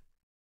that way.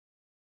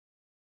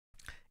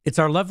 It's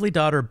our lovely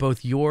daughter,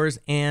 both yours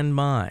and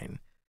mine.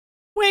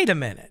 Wait a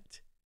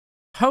minute.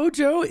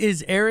 Hojo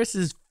is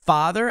Eris's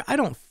father? I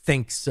don't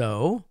think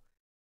so.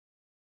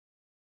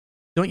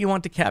 Don't you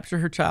want to capture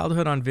her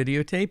childhood on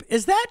videotape?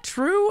 Is that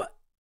true?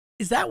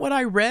 Is that what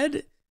I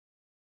read?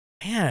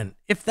 Man,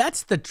 if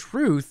that's the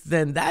truth,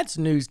 then that's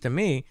news to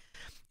me.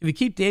 If you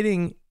keep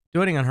doting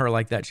on her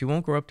like that, she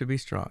won't grow up to be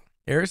strong.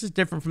 Eris is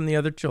different from the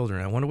other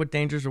children. I wonder what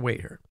dangers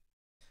await her.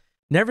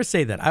 Never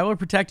say that. I will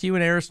protect you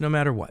and Eris no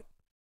matter what.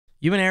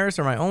 You and Eris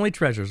are my only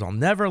treasures. I'll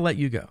never let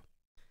you go.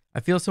 I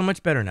feel so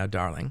much better now,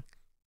 darling.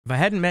 If I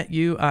hadn't met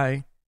you,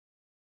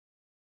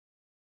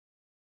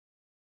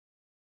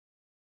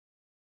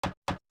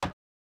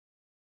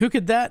 Who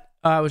could that?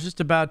 I was just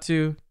about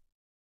to...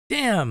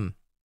 Damn!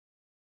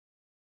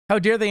 How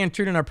dare they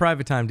intrude in our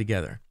private time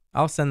together?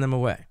 I'll send them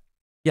away.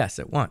 Yes,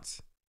 at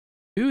once.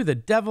 Who the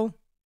devil?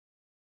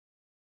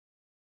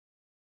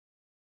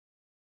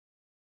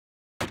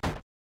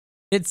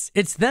 It's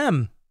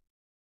them.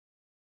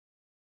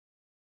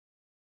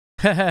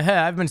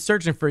 I've been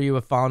searching for you,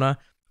 Ifalna.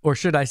 Or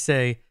should I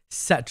say,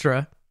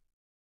 Cetra.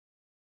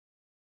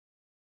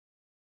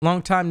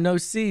 Long time no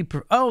see.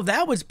 Oh,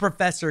 that was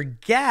Professor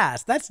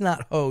Gas. That's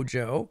not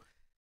Hojo.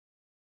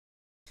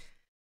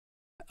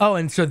 Oh,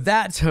 and so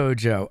that's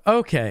Hojo.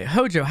 Okay,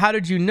 Hojo, how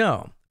did you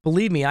know?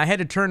 Believe me, I had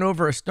to turn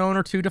over a stone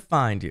or two to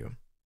find you.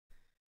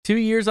 2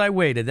 years I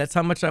waited. That's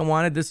how much I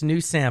wanted this new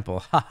sample.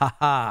 Ha ha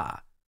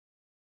ha.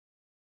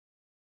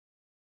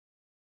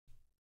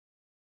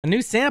 A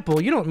new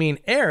sample? You don't mean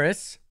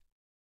Eris.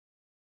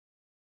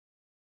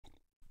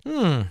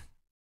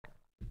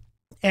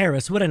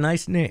 Eris, what a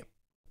nice name.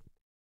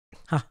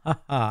 Ha ha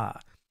ha.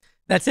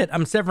 That's it.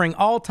 I'm severing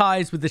all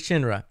ties with the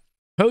Shinra.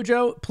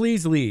 Hojo,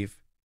 please leave.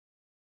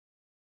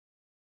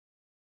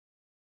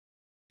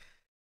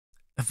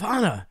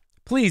 Ifalna,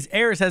 please,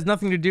 Eris has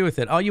nothing to do with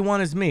it. All you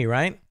want is me,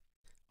 right?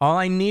 All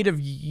I need of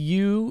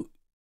you,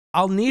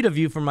 I'll need of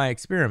you for my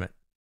experiment.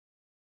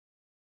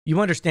 You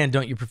understand,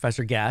 don't you,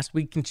 Professor Gast?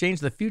 We can change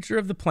the future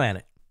of the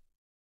planet.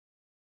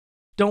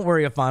 Don't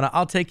worry, Ifalna.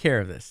 I'll take care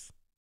of this.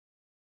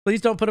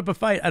 Please don't put up a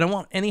fight. I don't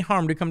want any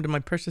harm to come to my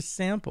precious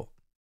sample.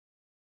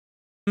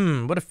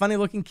 What a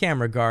funny-looking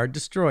camera guard.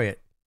 Destroy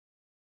it.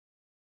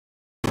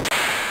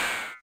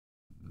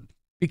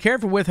 Be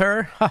careful with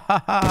her. Ha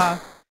ha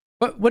ha.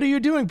 What are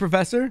you doing,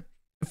 Professor?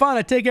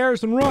 Ifalna, take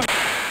Eris and run.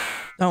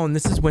 Oh, and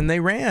this is when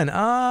they ran.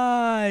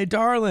 Ay,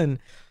 darling.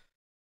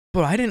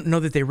 But I didn't know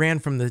that they ran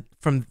from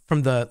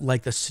the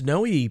like the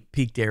snowy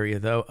peaked area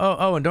though.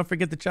 Oh, and don't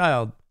forget the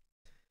child.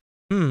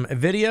 A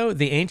video,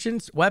 the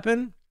ancients,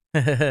 weapon,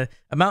 a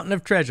mountain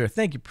of treasure.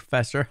 Thank you,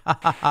 Professor. Ha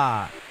ha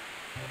ha.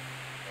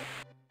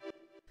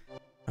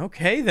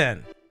 Okay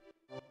then.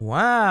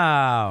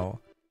 Wow.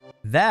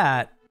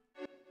 That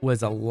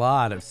was a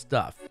lot of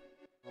stuff.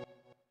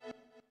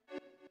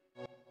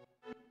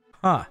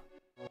 Huh.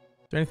 Is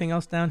there anything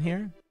else down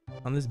here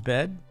on this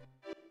bed?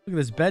 Look at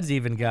this bed's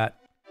even got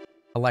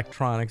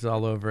electronics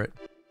all over it.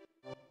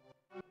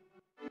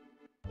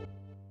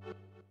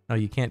 Oh,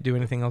 you can't do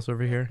anything else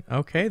over here?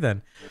 Okay,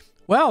 then.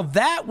 Well,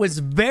 that was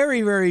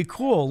very, very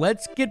cool.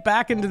 Let's get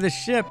back into the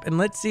ship and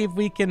let's see if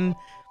we can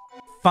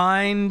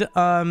find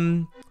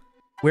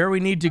where we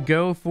need to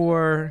go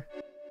for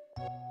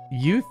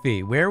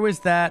Yuffie. Where was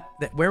that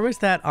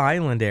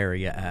island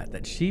area at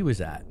that she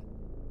was at?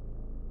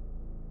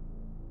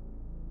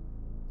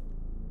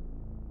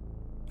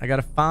 I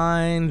gotta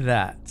find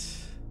that.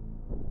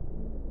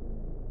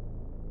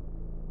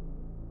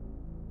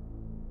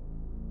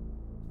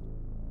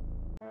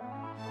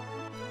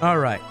 All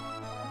right.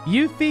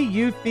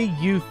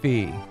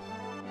 Yuffie.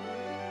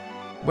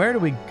 Where do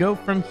we go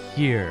from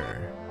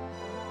here?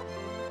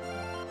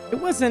 It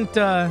wasn't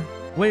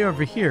way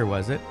over here,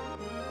 was it?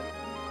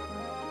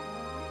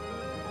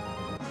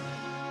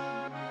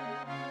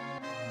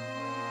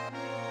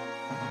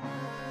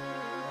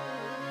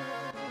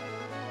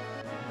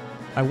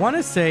 I want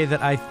to say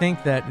that I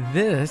think that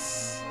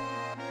this...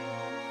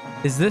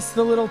 Is this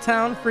the little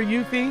town for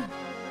Yuffie?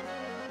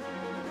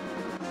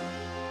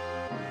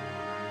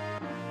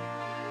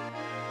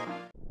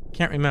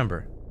 Can't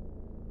remember.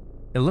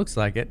 It looks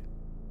like it.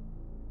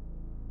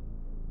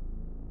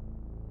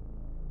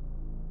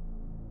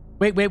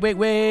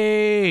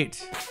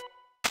 Wait.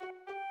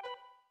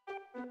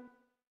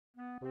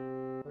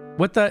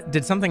 What the...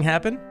 Did something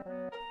happen?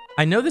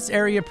 I know this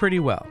area pretty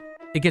well.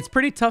 It gets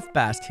pretty tough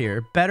fast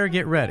here. Better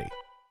get ready.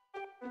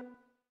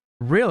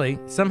 Really?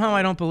 Somehow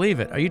I don't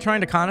believe it. Are you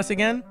trying to con us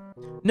again?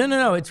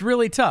 No. It's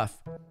really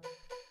tough.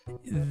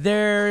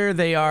 There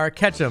they are.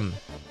 Catch them.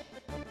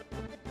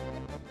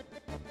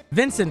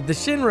 Vincent, the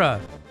Shinra.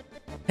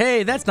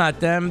 Hey, that's not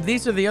them.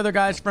 These are the other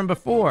guys from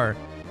before.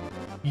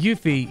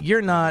 Yuffie,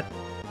 you're not...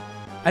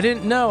 I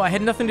didn't know. I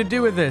had nothing to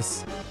do with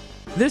this.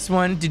 This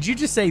one? Did you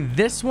just say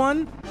this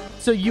one?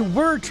 So you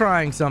were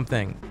trying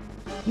something.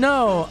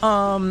 No,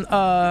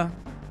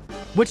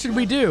 what should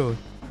we do?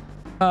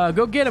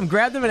 Go get them,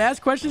 grab them, and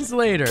ask questions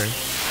later.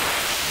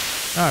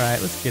 All right,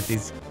 let's get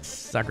these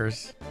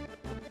suckers.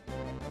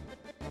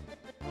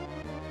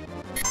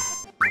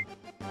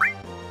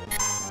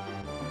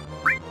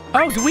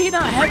 Oh, do we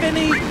not have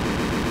any?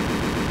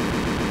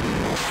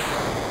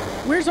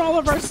 Where's all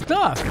of our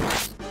stuff?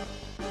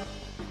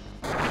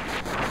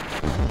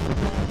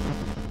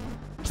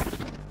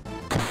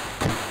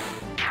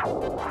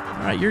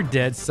 All right, you're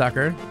dead,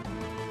 sucker.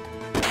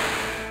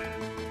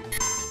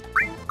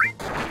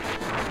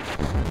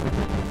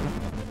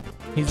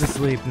 He's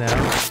asleep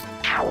now.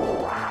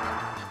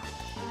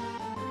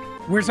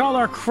 Where's all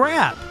our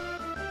crap?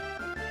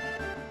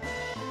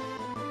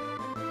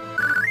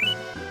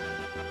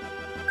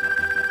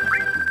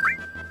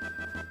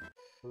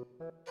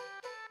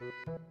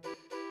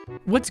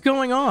 What's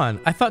going on?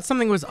 I thought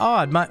something was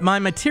odd. My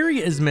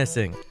materia is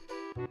missing.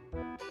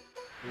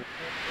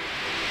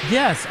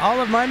 Yes, all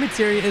of my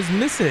materia is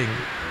missing.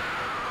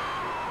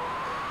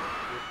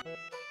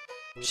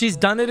 She's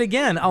done it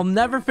again. I'll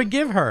never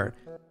forgive her.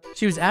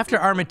 She was after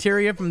our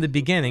materia from the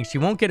beginning. She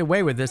won't get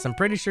away with this. I'm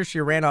pretty sure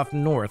she ran off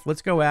north.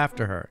 Let's go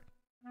after her.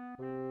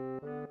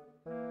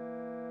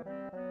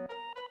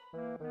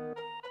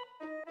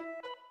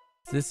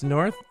 Is this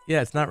north?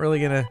 Yeah, it's not really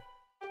gonna...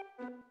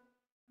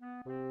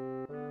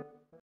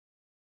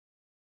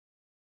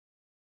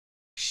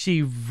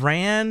 She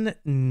ran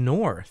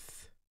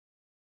north.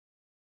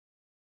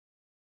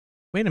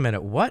 Wait a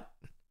minute, what?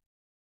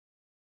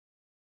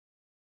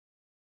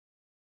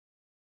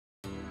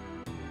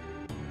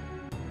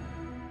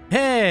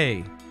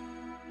 Hey!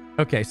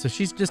 Okay, so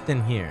she's just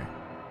in here.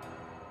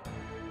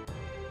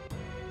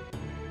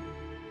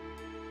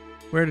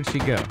 Where did she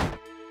go?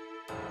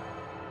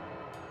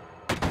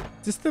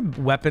 Is this the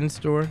weapon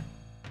store?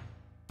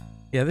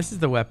 Yeah, this is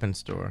the weapon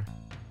store.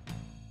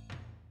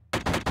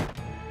 Let's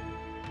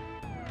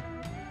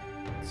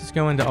just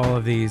go into all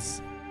of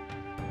these.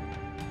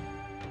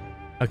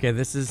 Okay,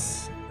 this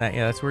is...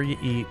 yeah, that's where you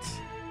eat.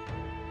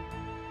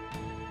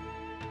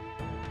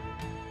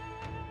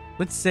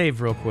 Let's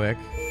save real quick.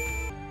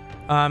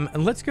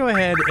 And let's go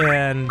ahead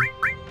and...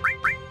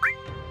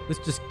 let's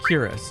just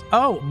cure us.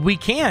 Oh, we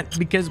can't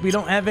because we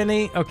don't have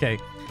any... Okay.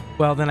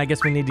 Well, then I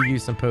guess we need to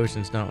use some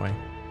potions, don't we? Do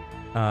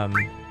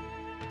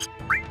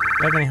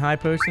I have any high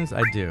potions?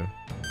 I do.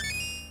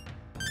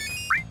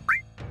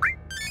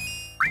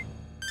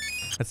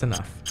 That's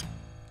enough.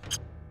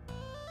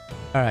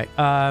 Alright,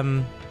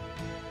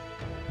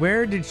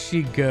 where did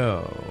she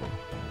go?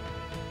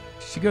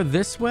 Did she go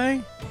this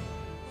way?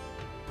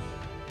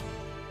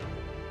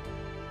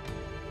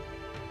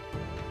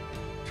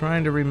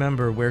 Trying to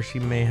remember where she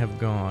may have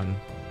gone.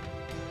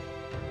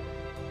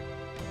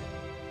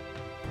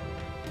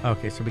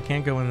 Okay, so we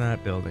can't go in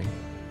that building.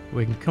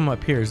 We can come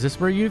up here. Is this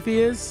where Yuffie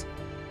is?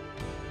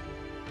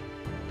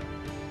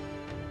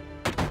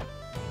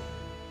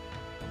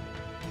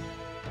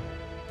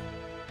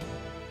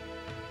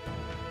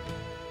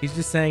 He's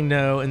just saying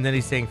no, and then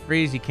he's saying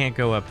freeze, you can't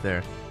go up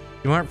there.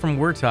 You aren't from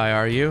Wutai,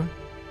 are you?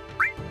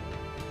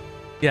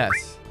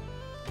 Yes.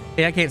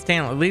 Hey, I can't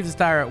stand it. Leave the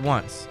tire at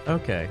once.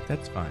 Okay,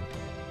 that's fine.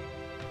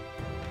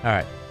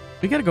 Alright.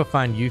 We gotta go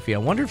find Yuffie. I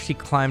wonder if she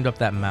climbed up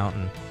that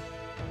mountain.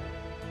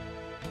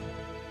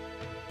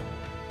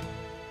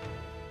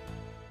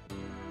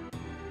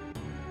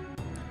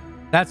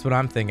 That's what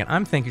I'm thinking.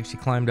 I'm thinking she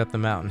climbed up the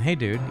mountain. Hey,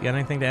 dude, you got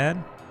anything to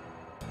add?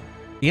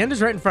 The end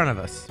is right in front of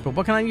us, but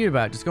what can I do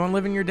about it? Just go on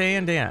living your day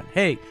in, day out.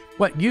 Hey,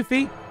 what,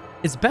 Yuffie?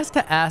 It's best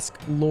to ask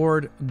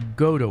Lord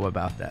Godo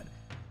about that.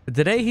 But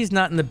today he's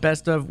not in the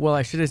best of, well,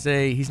 I should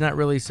say he's not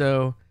really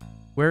so...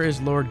 Where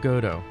is Lord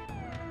Godo?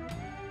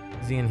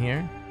 Is he in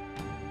here?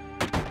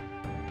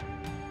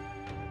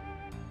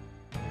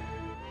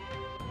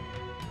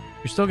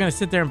 You're still gonna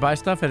sit there and buy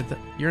stuff?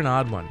 You're an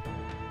odd one.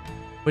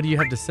 What do you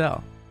have to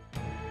sell?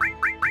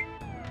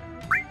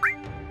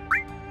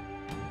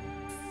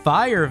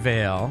 Fire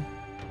Veil.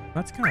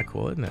 That's kind of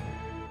cool, isn't it?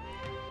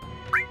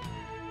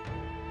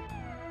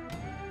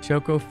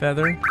 Choco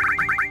Feather.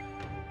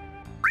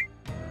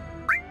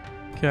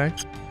 Okay.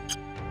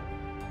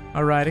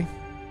 Alrighty.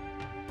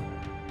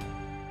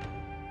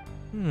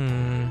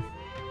 When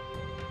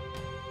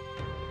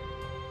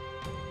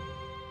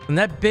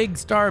that big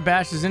star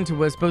bashes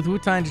into us, both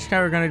Wutai and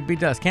Chicago are going to be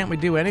dust. Can't we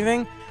do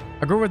anything?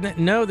 I agree with that.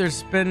 No,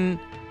 hasn't been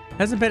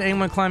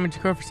anyone climbing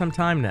Chicago for some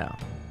time now.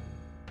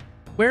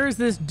 Where is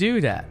this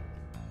dude at?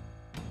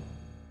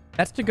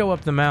 That's to go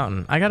up the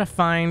mountain. I gotta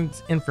find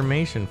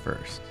information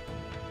first.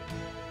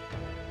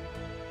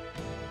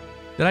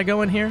 Did I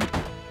go in here?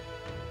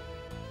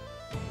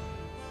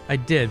 I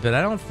did, but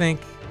I don't think...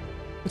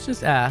 Let's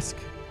just ask.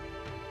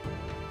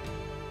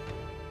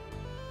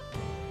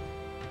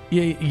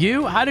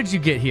 You? How did you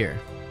get here?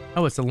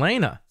 Oh, it's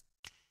Elena.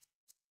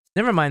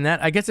 Never mind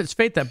that. I guess it's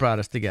fate that brought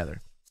us together.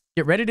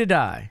 Get ready to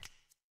die.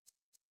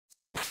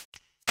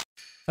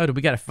 Oh, do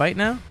we gotta fight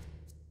now?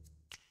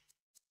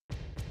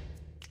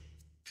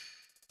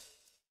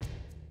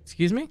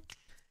 Excuse me?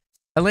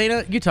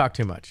 Elena, you talk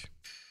too much.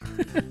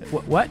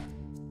 What?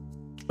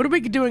 What are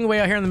we doing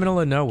way out here in the middle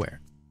of nowhere?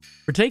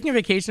 We're taking a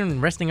vacation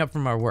and resting up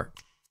from our work.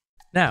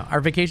 Now, our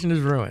vacation is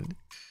ruined.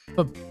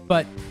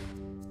 But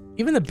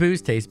even the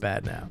booze tastes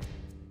bad now.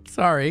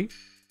 Sorry.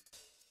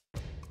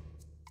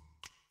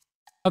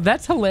 Oh,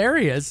 that's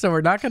hilarious. So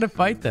we're not going to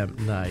fight them.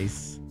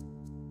 Nice.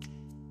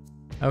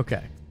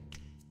 Okay.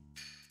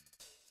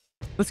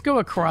 Let's go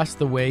across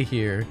the way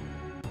here.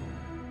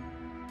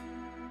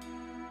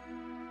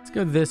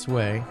 go this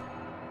way.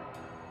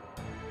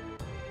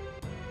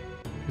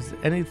 Is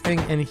anything,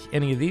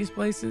 any of these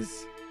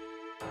places?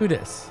 Who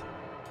dis?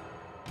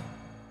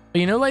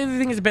 But you know, lately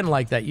things have been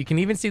like that. You can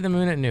even see the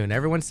moon at noon.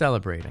 Everyone's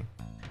celebrating.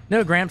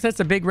 No, Gramps, that's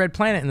a big red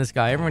planet in the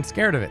sky. Everyone's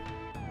scared of it.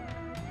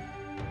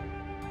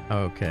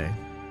 Okay.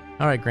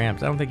 All right,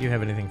 Gramps, I don't think you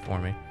have anything for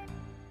me.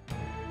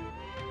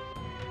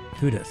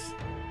 Who dis?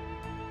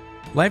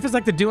 Life is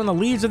like the dew on the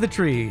leaves of the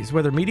trees.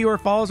 Whether meteor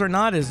falls or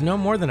not is no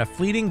more than a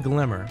fleeting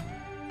glimmer.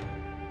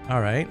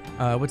 All right.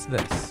 What's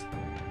this?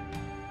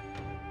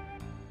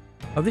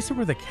 Oh, these are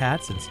where the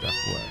cats and stuff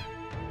were.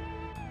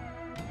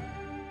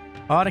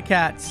 All the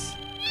cats.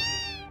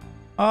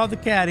 All the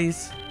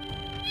catties.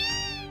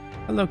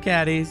 Hello,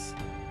 catties.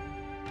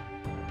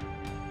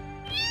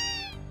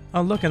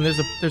 Oh, look, and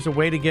there's a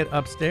way to get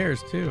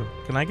upstairs too.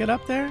 Can I get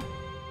up there?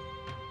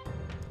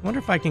 I wonder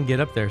if I can get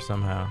up there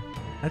somehow.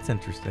 That's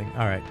interesting.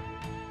 All right.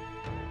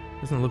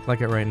 Doesn't look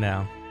like it right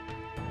now.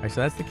 All right,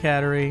 so that's the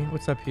cattery.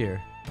 What's up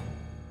here?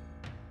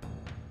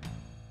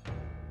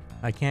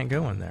 I can't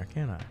go in there,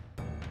 can I?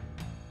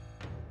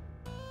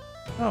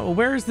 Oh, well,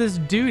 where is this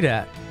dude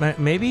at?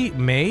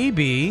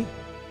 Maybe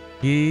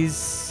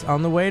he's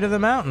on the way to the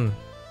mountain,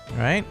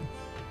 right?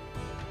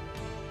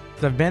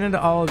 So I've been into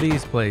all of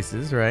these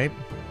places, right?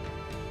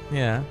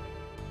 Yeah.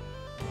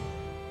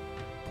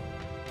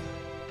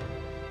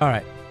 All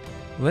right.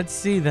 Let's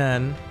see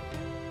then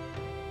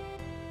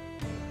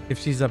if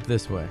she's up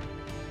this way.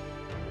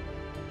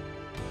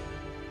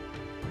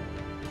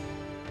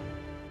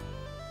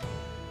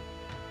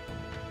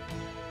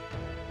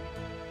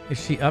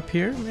 Is she up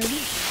here, maybe?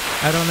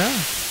 I don't know.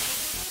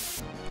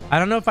 I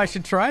don't know if I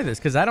should try this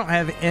because I don't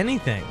have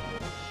anything.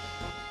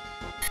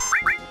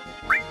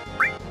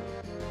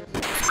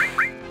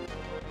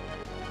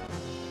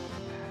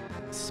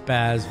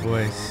 Spaz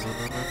voice.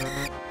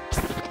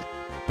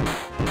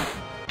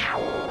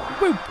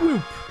 Whoop,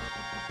 whoop.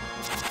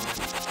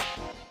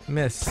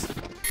 Miss.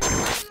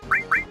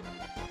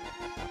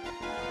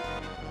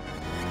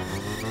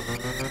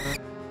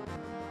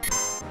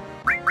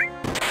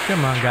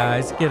 Come on,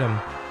 guys. Get him.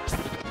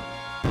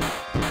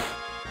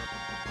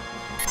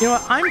 You know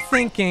what? I'm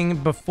thinking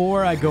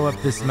before I go up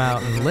this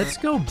mountain, let's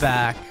go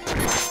back.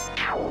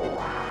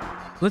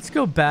 Let's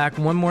go back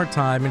one more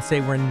time and say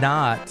we're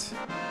not.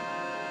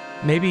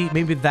 Maybe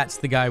that's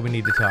the guy we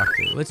need to talk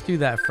to. Let's do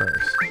that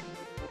first.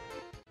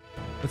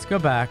 Let's go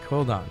back.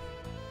 Hold on.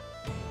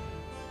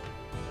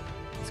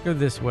 Let's go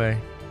this way.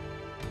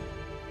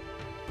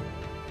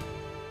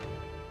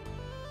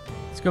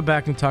 Let's go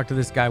back and talk to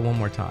this guy one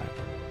more time.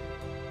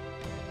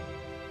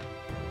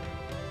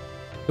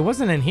 It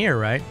wasn't in here,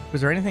 right?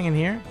 Was there anything in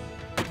here?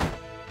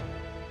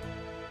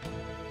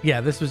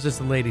 Yeah, this was just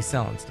a lady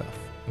selling stuff.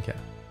 Okay.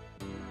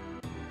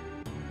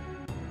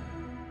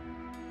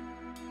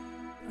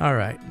 All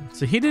right.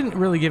 So he didn't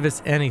really give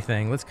us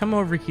anything. Let's come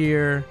over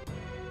here.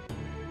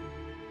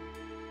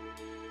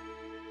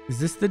 Is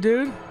this the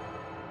dude?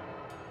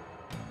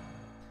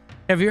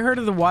 Have you heard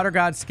of the water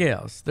god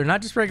scales? They're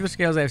not just regular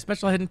scales. They have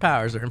special hidden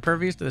powers. They're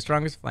impervious to the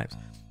strongest flames.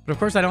 But of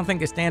course, I don't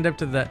think they stand up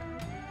to the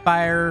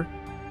fire.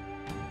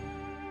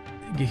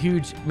 A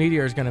huge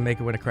meteor is going to make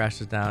it when it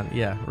crashes down.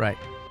 Yeah, right.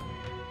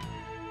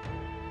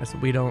 That's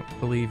what we don't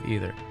believe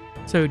either.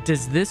 So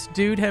does this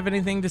dude have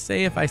anything to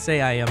say if I say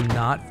I am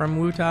not from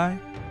Wutai?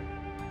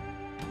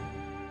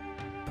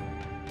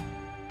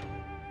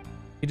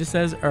 He just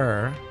says,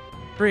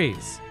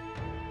 freeze.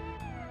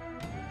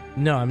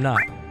 No, I'm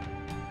not.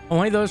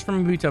 Only those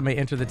from Wutai may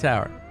enter the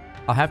tower.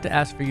 I'll have to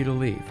ask for you to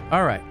leave.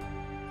 All right.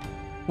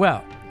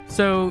 Well,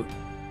 so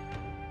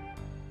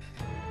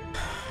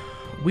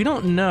we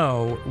don't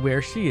know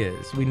where she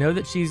is. We know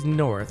that she's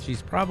north.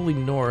 She's probably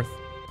north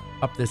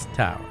up this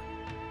tower.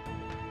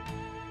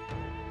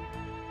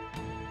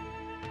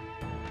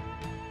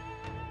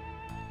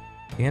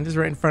 The end is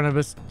right in front of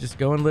us, just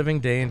going living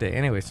day and day.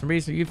 Anyway, some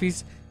reason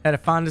Yuffie's had a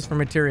fondness for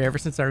materia ever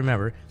since I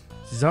remember.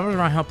 She's always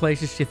around how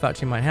places she thought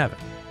she might have it.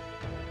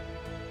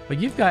 But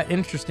you've got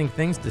interesting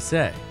things to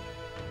say.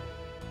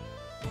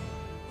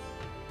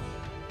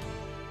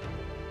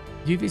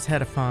 Yuffie's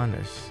had a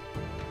fondness.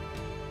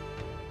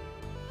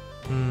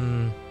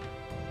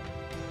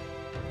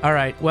 All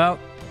right, well,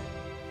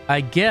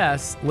 I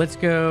guess let's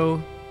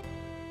go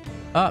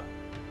up.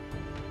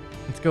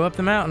 Let's go up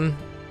the mountain.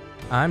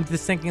 I'm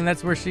just thinking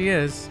that's where she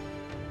is.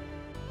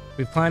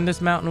 We've climbed this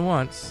mountain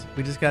once.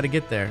 We just got to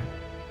get there.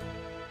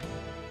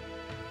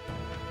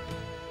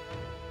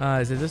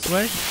 Is it this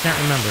way? Can't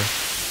remember.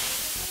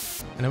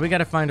 I know we got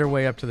to find our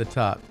way up to the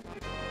top.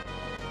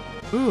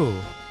 Ooh,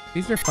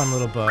 these are fun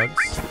little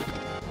bugs.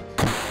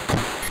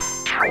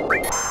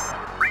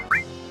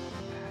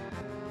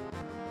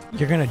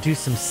 You're gonna do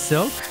some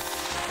silk?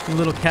 You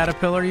little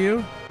caterpillar,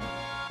 you?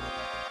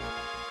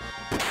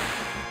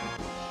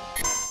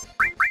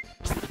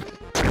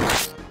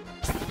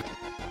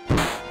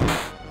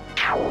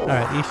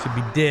 Alright, you should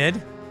be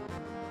dead.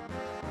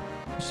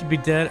 You should be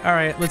dead.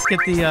 Alright, let's get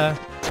the,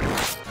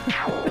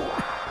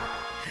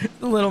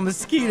 the little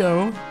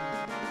mosquito.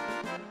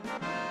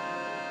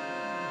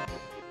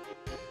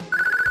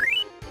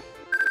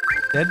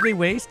 Deadly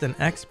Waste and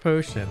X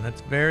Potion.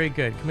 That's very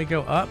good. Can we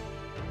go up?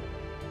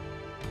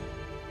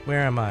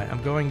 Where am I?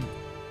 I'm going...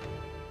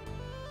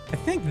 I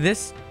think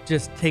this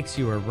just takes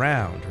you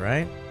around,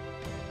 right?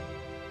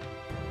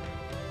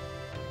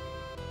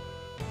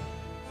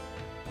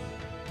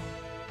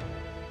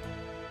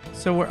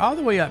 So we're all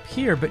the way up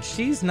here, but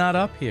she's not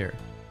up here.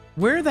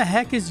 Where the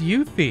heck is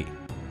Yuffie?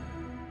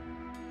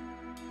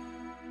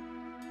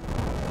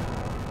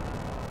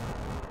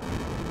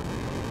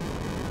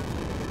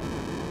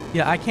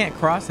 Yeah, I can't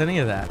cross any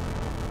of that.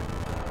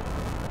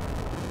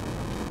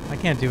 I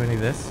can't do any of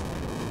this.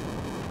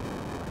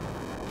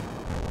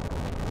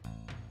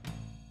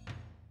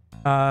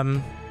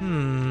 Oh,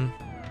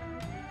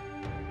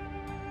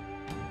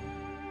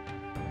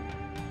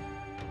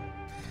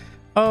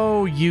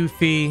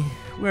 Yuffie,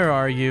 where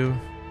are you?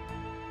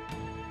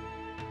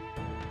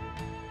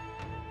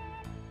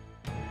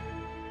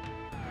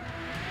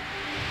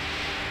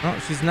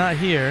 Oh, she's not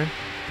here.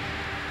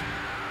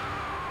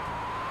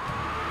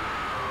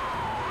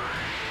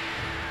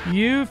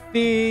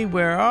 Yuffie,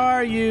 where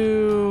are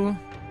you?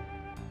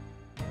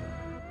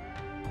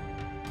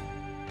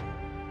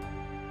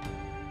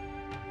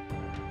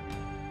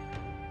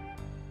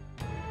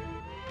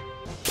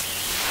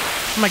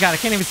 Oh my god, I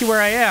can't even see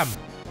where I am.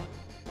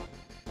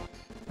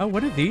 Oh,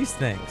 what are these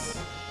things?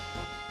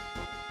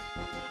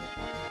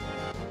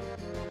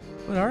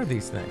 What are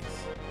these things?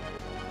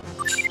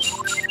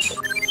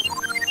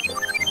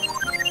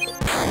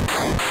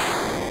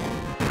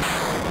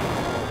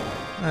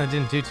 Oh, it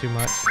didn't do too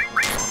much.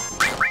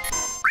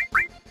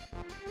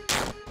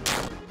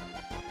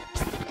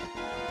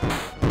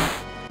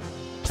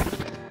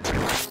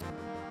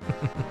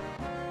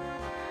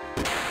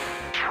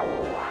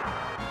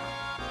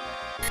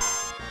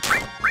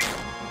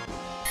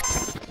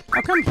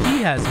 How come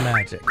he has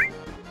magic?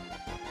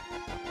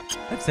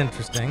 That's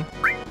interesting.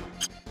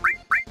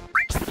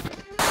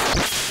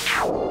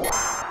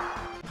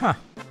 Huh.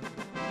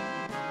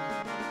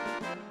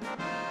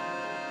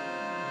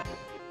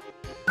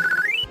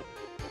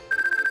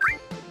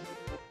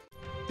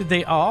 Did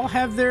they all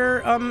have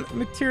their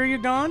materia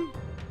gone?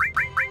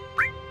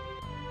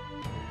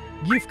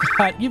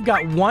 You've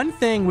got one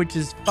thing, which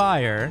is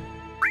fire.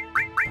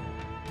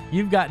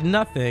 You've got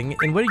nothing,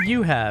 and what do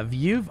you have?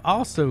 You've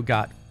also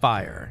got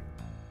fire.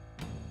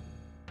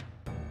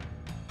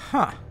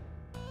 Huh.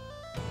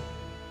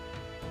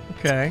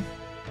 Okay.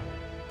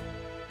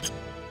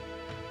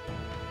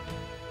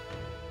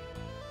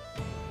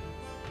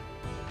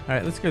 All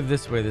right, let's go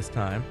this way this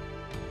time.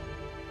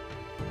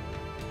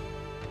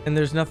 And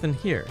there's nothing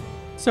here.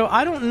 So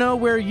I don't know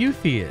where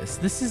Yuffie is.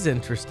 This is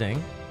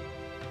interesting.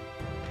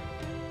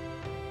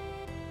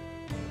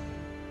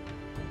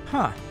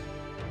 Huh.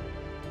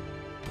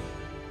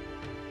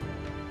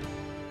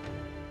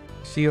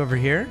 Is she over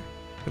here?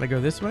 Can I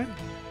go this way?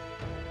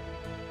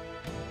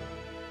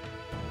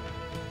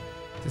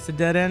 Is this a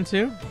dead end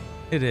too?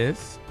 It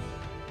is.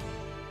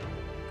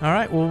 All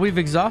right, well, we've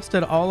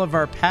exhausted all of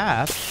our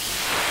paths.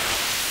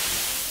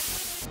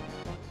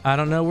 I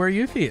don't know where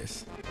Yuffie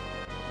is.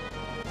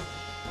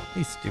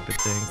 These stupid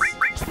things.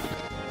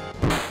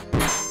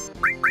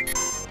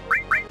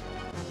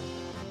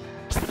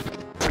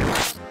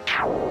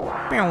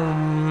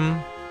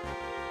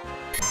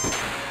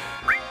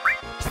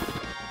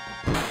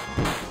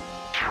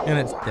 And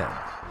it's dead.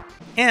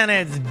 And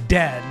it's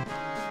dead.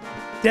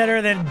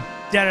 Deader than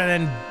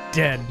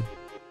dead.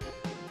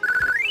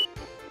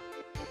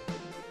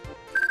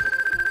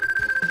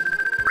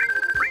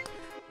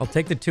 I'll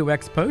take the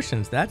 2x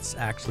potions. That's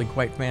actually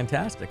quite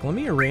fantastic. Let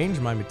me arrange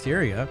my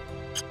materia.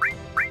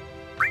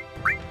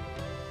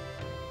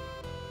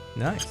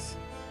 Nice.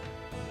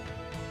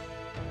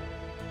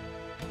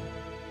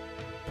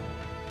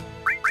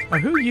 Oh,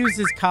 who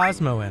uses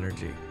Cosmo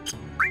energy?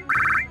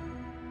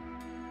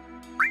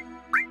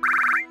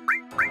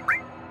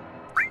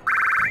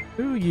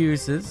 Who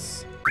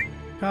uses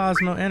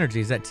Cosmo energy?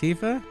 Is that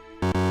Tifa?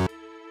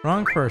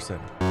 Wrong person.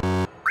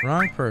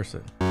 Wrong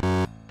person.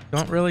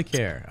 Don't really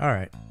care. All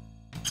right.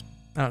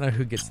 I don't know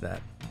who gets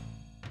that.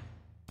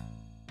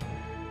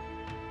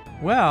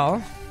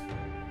 Well,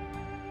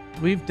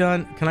 we've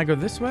done... Can I go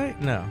this way?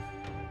 No.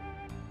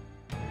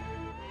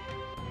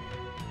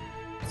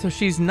 So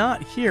she's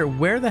not here.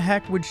 Where the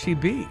heck would she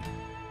be?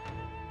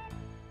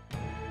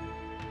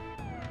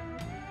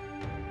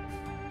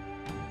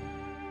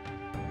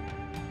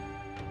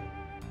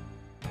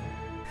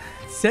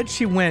 It said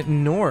she went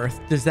north.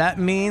 Does that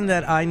mean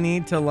that I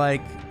need to,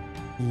 like,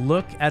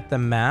 look at the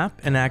map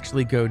and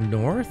actually go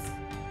north?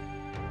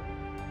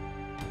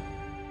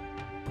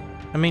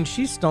 I mean,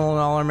 she's stolen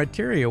all our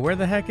materia. Where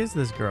the heck is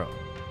this girl?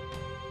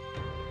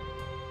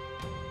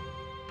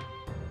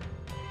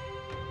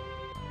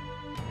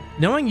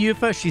 Knowing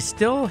Yuffie, she's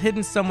still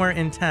hidden somewhere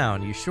in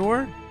town. You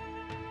sure?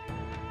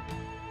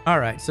 All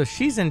right, so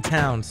she's in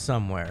town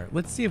somewhere.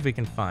 Let's see if we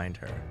can find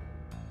her.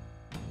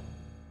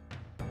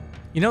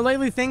 You know,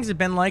 lately things have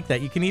been like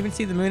that. You can even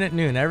see the moon at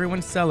noon.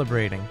 Everyone's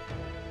celebrating.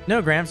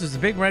 No, Gramps, there's a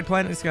big red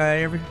planet in the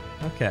sky.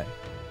 Okay.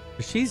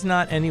 But she's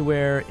not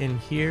anywhere in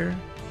here.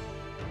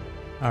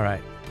 All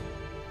right.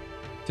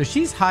 So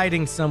she's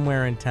hiding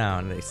somewhere in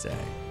town, they say.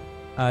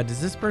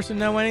 Does this person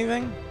know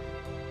anything?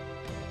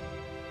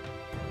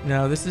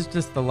 No, this is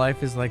just the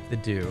life is like the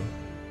dew.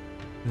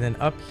 And then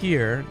up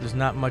here, there's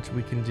not much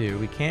we can do.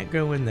 We can't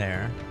go in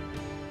there.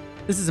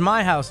 This is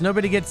my house.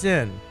 Nobody gets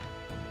in.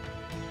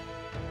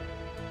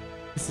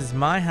 This is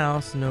my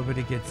house.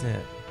 Nobody gets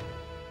in.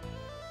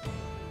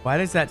 Why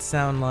does that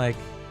sound like...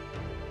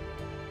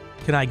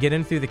 Can I get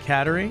in through the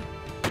cattery?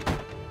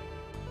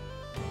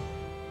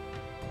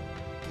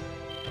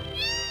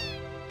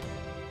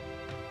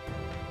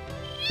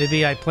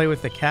 Maybe I play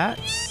with the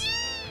cats?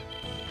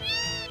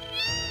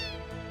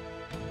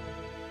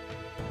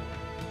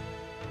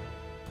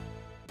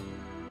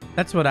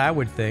 That's what I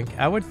would think.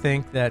 I would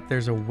think that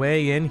there's a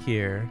way in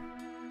here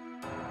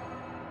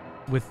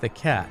with the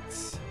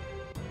cats.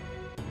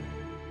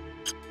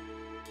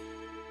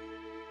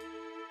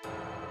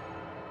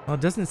 Well,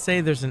 it doesn't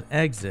say there's an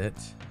exit.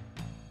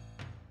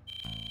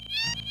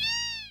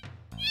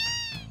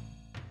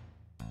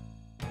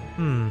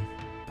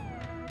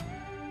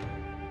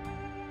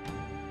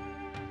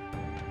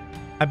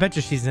 I bet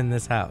you she's in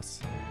this house.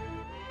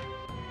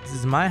 This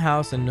is my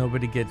house and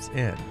nobody gets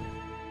in.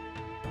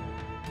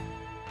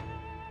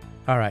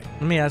 All right,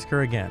 let me ask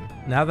her again.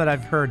 Now that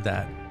I've heard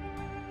that.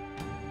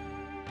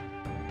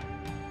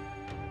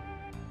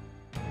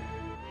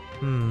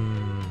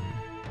 I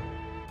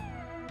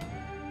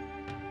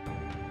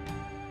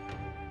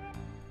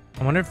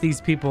wonder if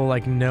these people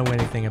like know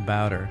anything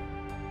about her.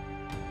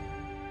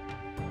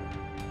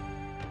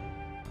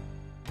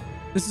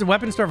 This is a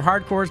weapon store of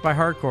hardcores by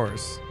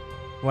hardcores.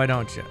 Why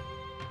don't you?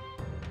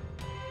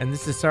 And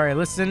this is sorry,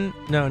 listen.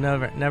 No,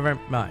 never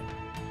mind.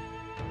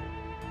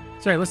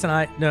 Sorry, listen,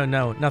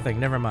 no, nothing.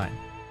 Never mind.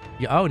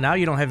 Oh, now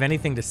you don't have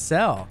anything to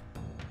sell.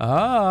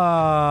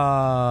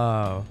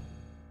 Oh.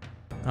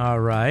 All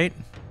right.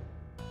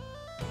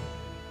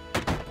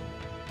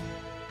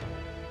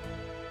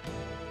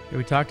 Okay,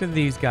 we talked to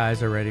these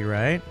guys already,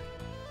 right?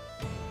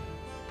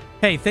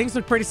 Hey, things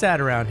look pretty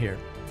sad around here.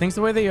 Things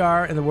the way they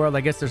are in the world,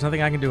 I guess there's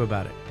nothing I can do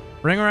about it.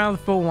 Ring around the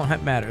fool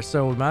won't matter,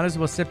 so we might as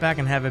well sit back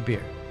and have a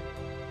beer.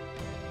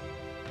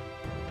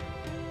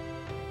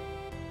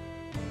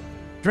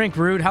 Drink,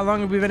 rude. How long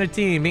have we been a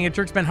team? Being a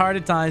jerk's been hard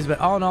at times, but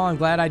all in all, I'm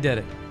glad I did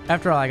it.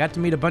 After all, I got to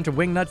meet a bunch of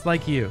wingnuts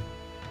like you.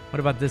 What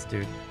about this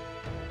dude?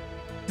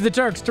 To the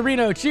Turks,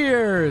 Torino,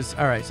 cheers!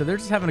 All right, so they're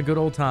just having a good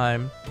old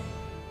time.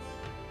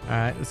 All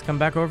right, let's come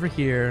back over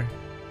here.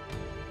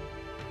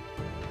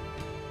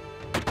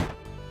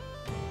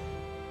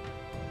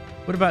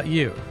 What about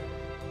you?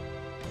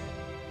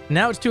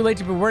 Now it's too late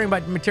to be worrying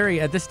about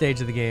materia at this stage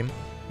of the game.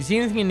 If you see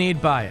anything you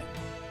need, buy it.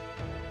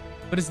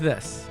 What is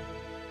this?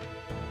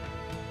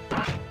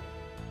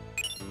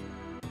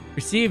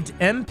 Received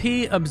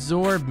MP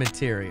absorb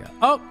materia.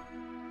 Oh!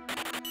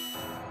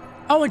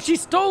 Oh, and she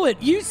stole it!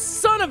 You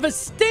son of a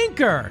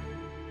stinker!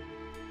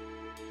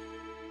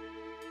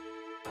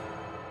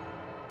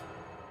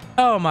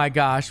 Oh my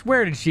gosh,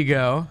 where did she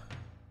go?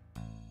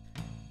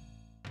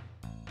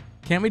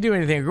 Can't we do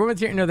anything? Go with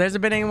here. No, there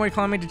hasn't been anyone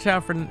calling me to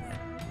chow for...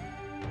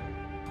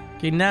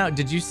 Okay, now,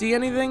 did you see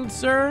anything,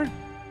 sir?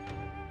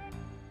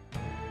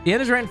 The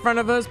end is right in front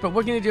of us, but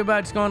what can you do about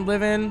it? Just go and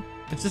live in.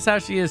 It's just how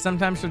she is.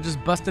 Sometimes she'll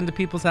just bust into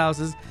people's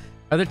houses.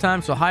 Other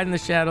times she'll hide in the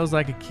shadows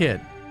like a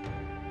kid.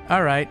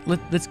 All right,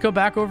 let's go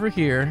back over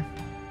here.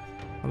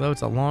 Although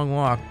it's a long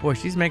walk. Boy,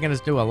 she's making us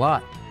do a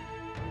lot.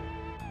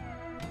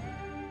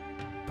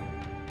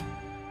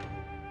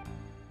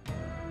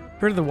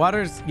 Heard of the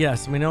waters?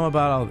 Yes, we know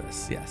about all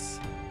this.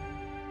 Yes.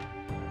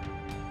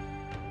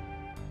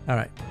 All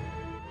right.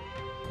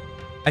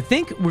 I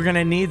think we're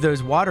gonna need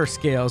those water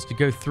scales to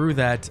go through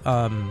that.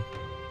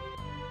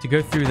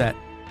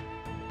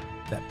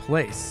 That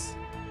place.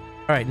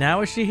 All right,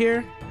 now is she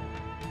here?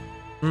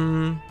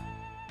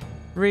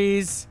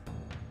 Freeze.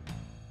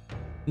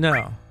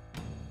 No.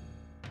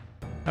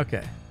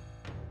 Okay.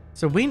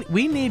 So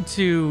we need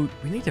to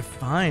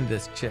find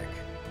this chick.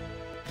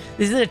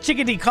 This is a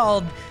chickadee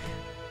called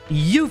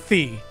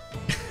Yuffie.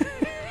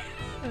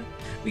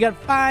 We gotta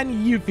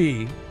find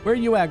Yuffie. Where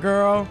you at,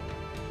 girl?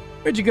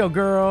 Where'd you go,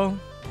 girl?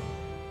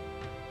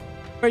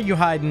 Where are you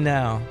hiding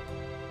now?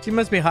 She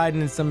must be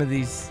hiding in some of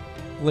these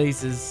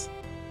places.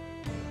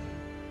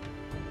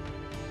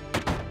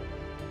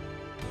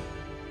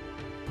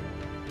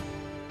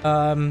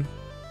 All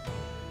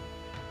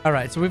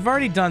right, so we've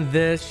already done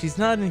this. She's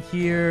not in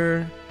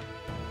here.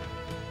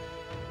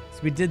 So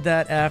we did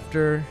that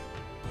after.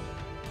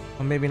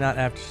 Well, maybe not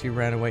after she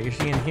ran away. Is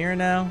she in here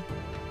now?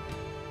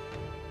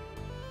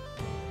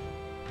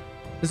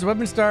 This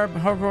weapon star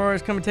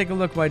horrors, come and take a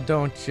look. Why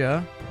don't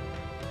ya?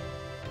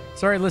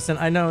 Sorry, listen.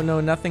 I know, no,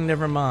 nothing.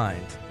 Never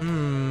mind.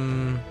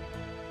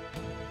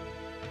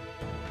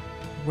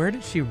 Where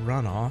did she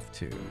run off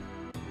to?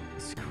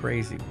 This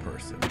crazy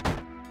person.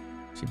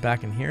 Is she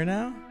back in here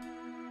now?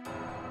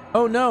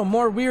 Oh no,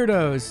 more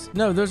weirdos.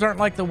 No, those aren't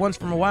like the ones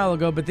from a while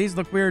ago, but these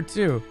look weird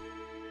too.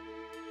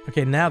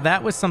 Okay, now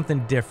that was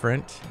something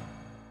different.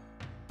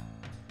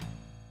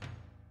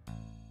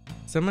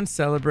 Someone's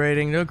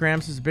celebrating. No,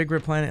 Gramps, there's a big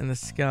red planet in the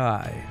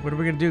sky. What are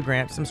we gonna do,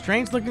 Gramps? Some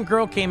strange looking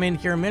girl came in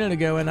here a minute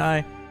ago and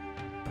I...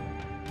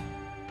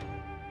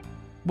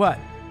 What?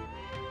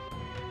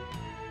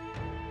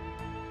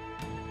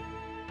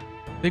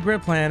 Big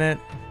red planet.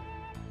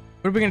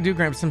 What are we gonna do,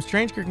 Gramps? Some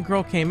strange looking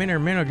girl came in here a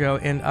minute ago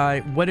and I...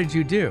 What did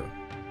you do?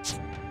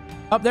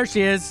 Oh, there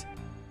she is.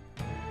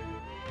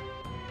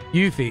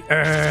 Yuffie.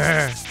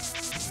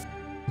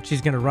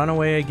 She's gonna run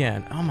away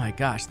again. Oh my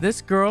gosh,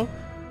 this girl...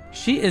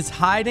 She is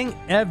hiding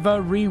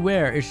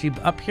everywhere. Is she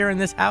up here in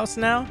this house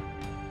now?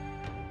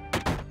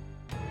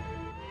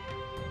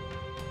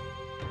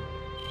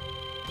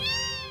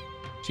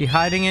 She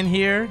hiding in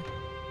here?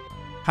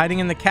 Hiding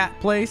in the cat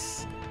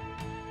place?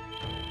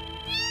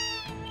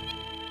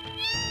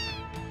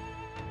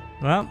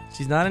 Well,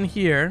 she's not in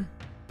here.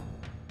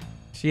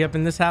 Is she up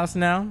in this house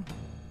now?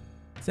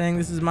 Saying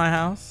this is my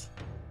house?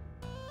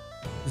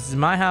 This is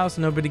my house,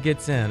 nobody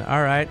gets in.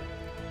 All right.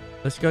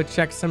 Let's go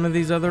check some of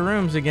these other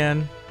rooms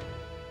again.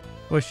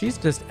 Well, she's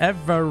just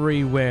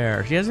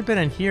everywhere. She hasn't been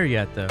in here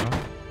yet, though.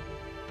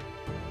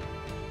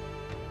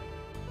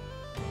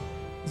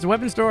 There's a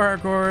weapon store,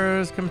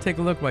 hardcores. Come take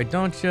a look. Why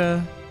don't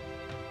you?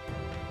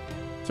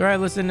 Sorry,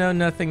 listen, no,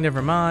 nothing,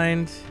 never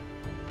mind.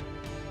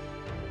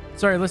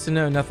 Sorry, listen,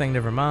 no, nothing,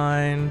 never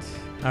mind.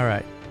 All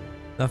right.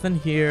 Nothing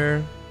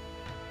here.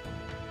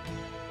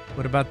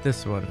 What about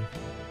this one?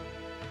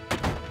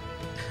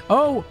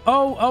 Oh,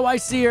 I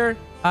see her.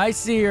 I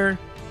see her.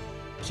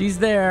 She's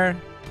there.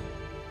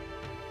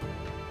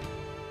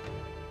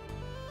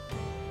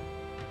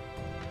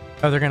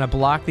 Oh, they're going to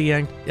block the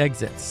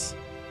exits.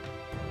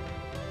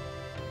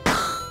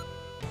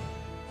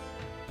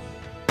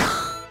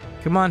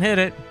 Come on, hit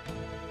it.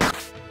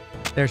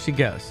 There she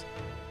goes.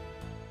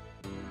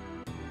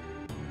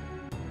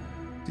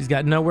 She's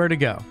got nowhere to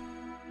go.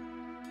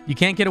 You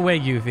can't get away,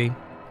 Yuffie.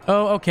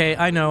 Oh, okay.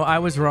 I know. I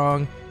was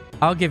wrong.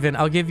 I'll give in.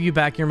 I'll give you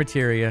back your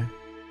materia.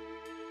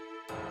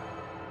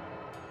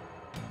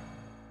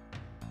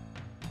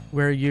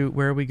 Where are you?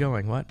 Where are we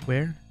going? What?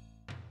 Where?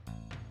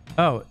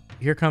 Oh,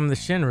 here come the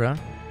Shinra.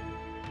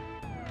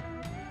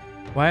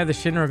 Why are the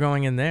Shinra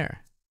going in there?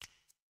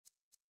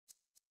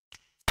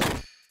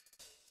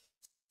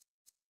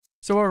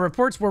 So our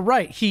reports were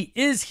right. He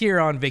is here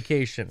on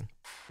vacation.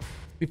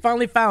 We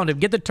finally found him.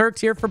 Get the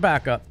Turks here for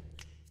backup.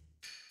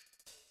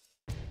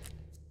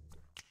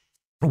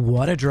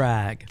 What a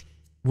drag.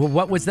 Well,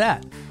 what was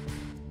that?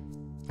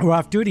 We're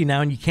off duty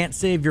now and you can't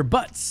save your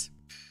butts.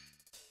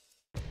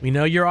 We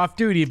know you're off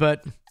duty,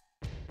 but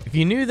if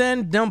you knew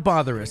then, don't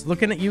bother us.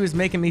 Looking at you is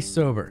making me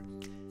sober.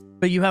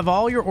 But you have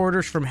all your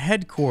orders from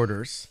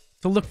headquarters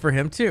to look for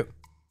him too.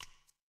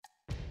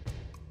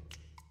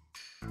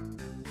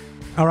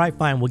 All right,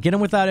 fine. We'll get him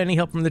without any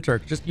help from the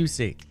Turks. Just you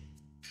see.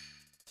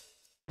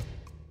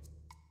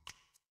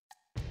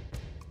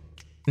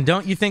 And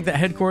don't you think that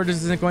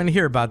headquarters isn't going to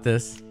hear about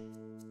this?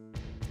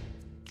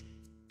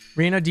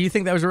 Reno, do you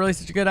think that was really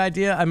such a good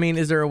idea? I mean,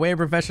 is there a way a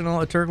professional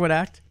a Turk would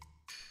act?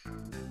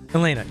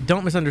 Elena,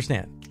 don't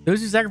misunderstand.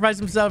 Those who sacrifice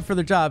themselves for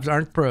their jobs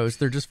aren't pros.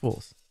 They're just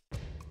fools.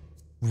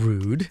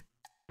 Rude.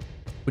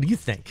 What do you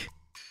think?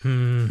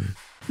 I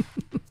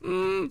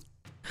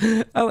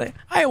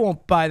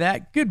won't buy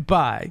that.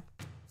 Goodbye.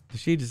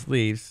 She just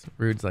leaves.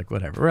 Rude's like,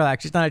 whatever.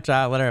 Relax. She's not a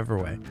child. Let her have her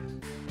way.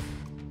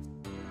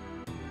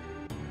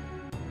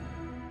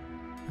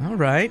 All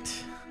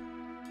right.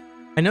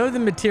 I know the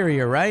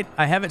materia, right?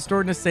 I have it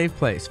stored in a safe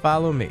place.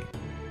 Follow me.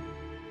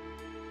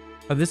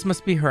 Oh, this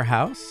must be her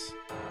house? Is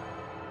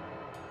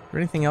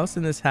there anything else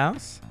in this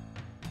house?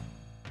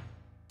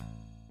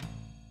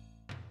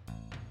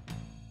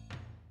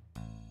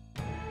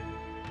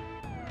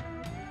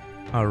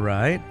 All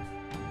right.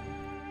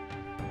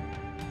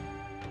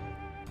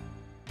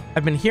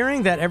 I've been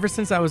hearing that ever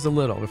since I was a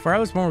little. Before I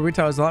was born,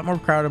 Wutai was a lot more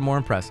crowded, more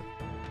impressive.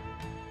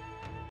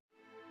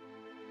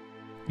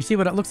 You see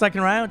what it looks like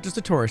in Rio? Just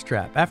a tourist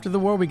trap. After the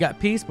war, we got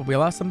peace, but we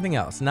lost something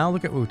else. Now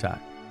look at Wutai.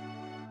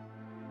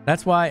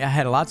 That's why I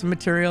had lots of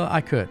material I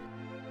could.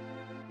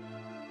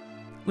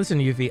 Listen,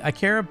 Yuffie,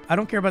 I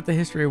don't care about the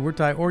history of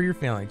Wutai or your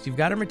feelings. You've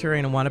got our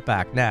material and want it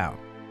back now.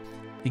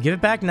 If you give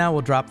it back now,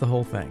 we'll drop the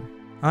whole thing.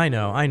 I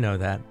know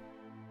that.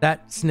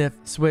 That sniff,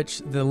 switch,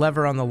 the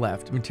lever on the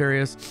left.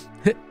 Materials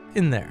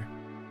in there.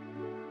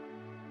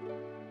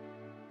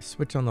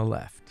 Switch on the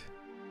left.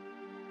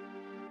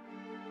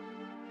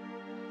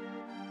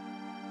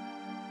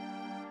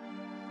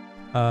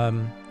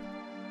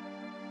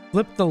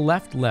 Flip the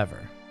left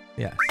lever.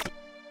 Yes.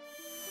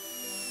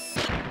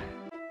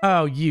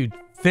 Oh, you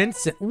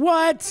Vincent.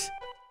 What?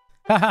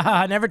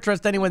 Hahaha, never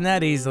trust anyone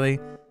that easily.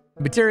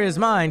 Materia is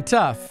mine.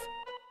 Tough.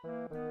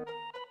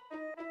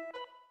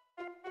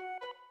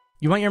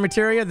 You want your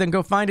materia? Then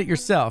go find it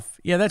yourself.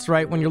 Yeah, that's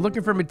right. When you're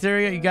looking for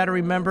materia, you gotta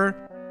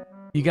remember,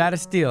 you gotta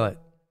steal it.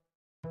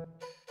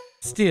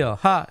 Steal.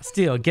 Ha,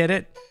 steal. Get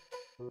it?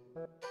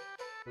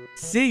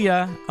 See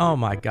ya. Oh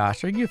my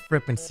gosh, are you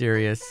frippin'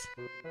 serious?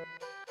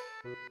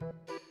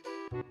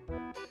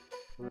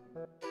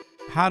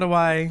 How do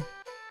I...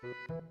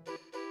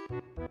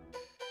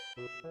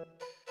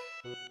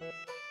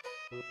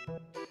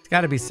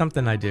 Got to be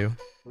something I do.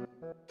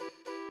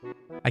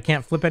 I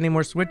can't flip any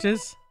more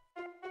switches.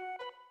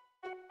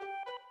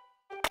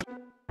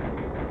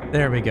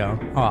 There we go.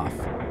 Off.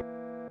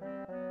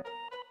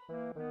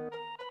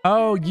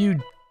 Oh, you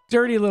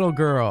dirty little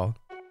girl.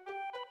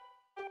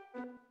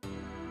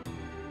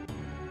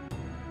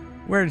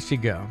 Where did she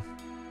go?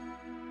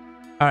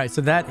 All right,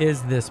 so that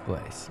is this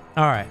place.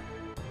 All right.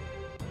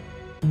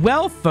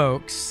 Well,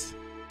 folks,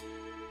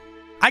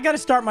 I got to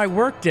start my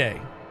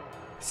workday.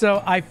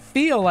 So I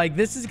feel like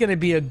this is going to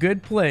be a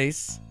good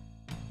place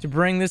to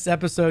bring this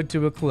episode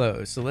to a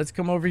close. So let's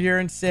come over here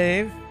and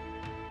save.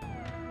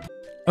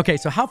 Okay,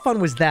 so how fun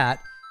was that?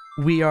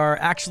 We are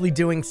actually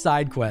doing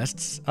side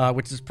quests,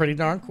 which is pretty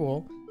darn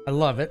cool. I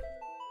love it.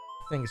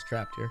 Thing is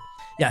trapped here.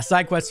 Yeah,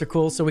 side quests are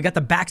cool. So we got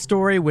the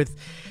backstory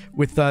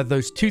with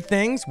those two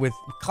things, with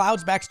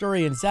Cloud's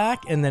backstory and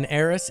Zack, and then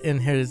Eris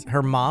and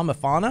her mom,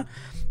 Ifalna.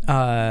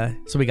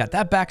 So we got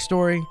that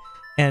backstory.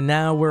 And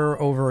now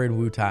we're over in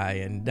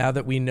Wutai, and now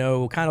that we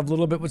know kind of a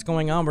little bit what's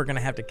going on, we're going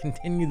to have to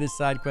continue this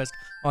side quest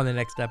on the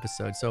next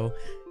episode. So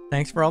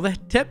thanks for all the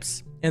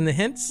tips and the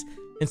hints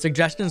and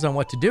suggestions on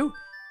what to do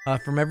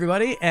from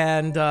everybody.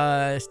 And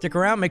stick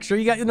around. Make sure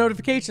you got your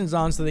notifications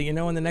on so that you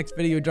know when the next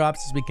video drops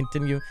as we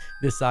continue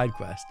this side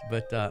quest.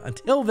 But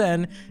until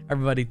then,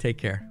 everybody take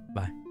care.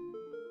 Bye.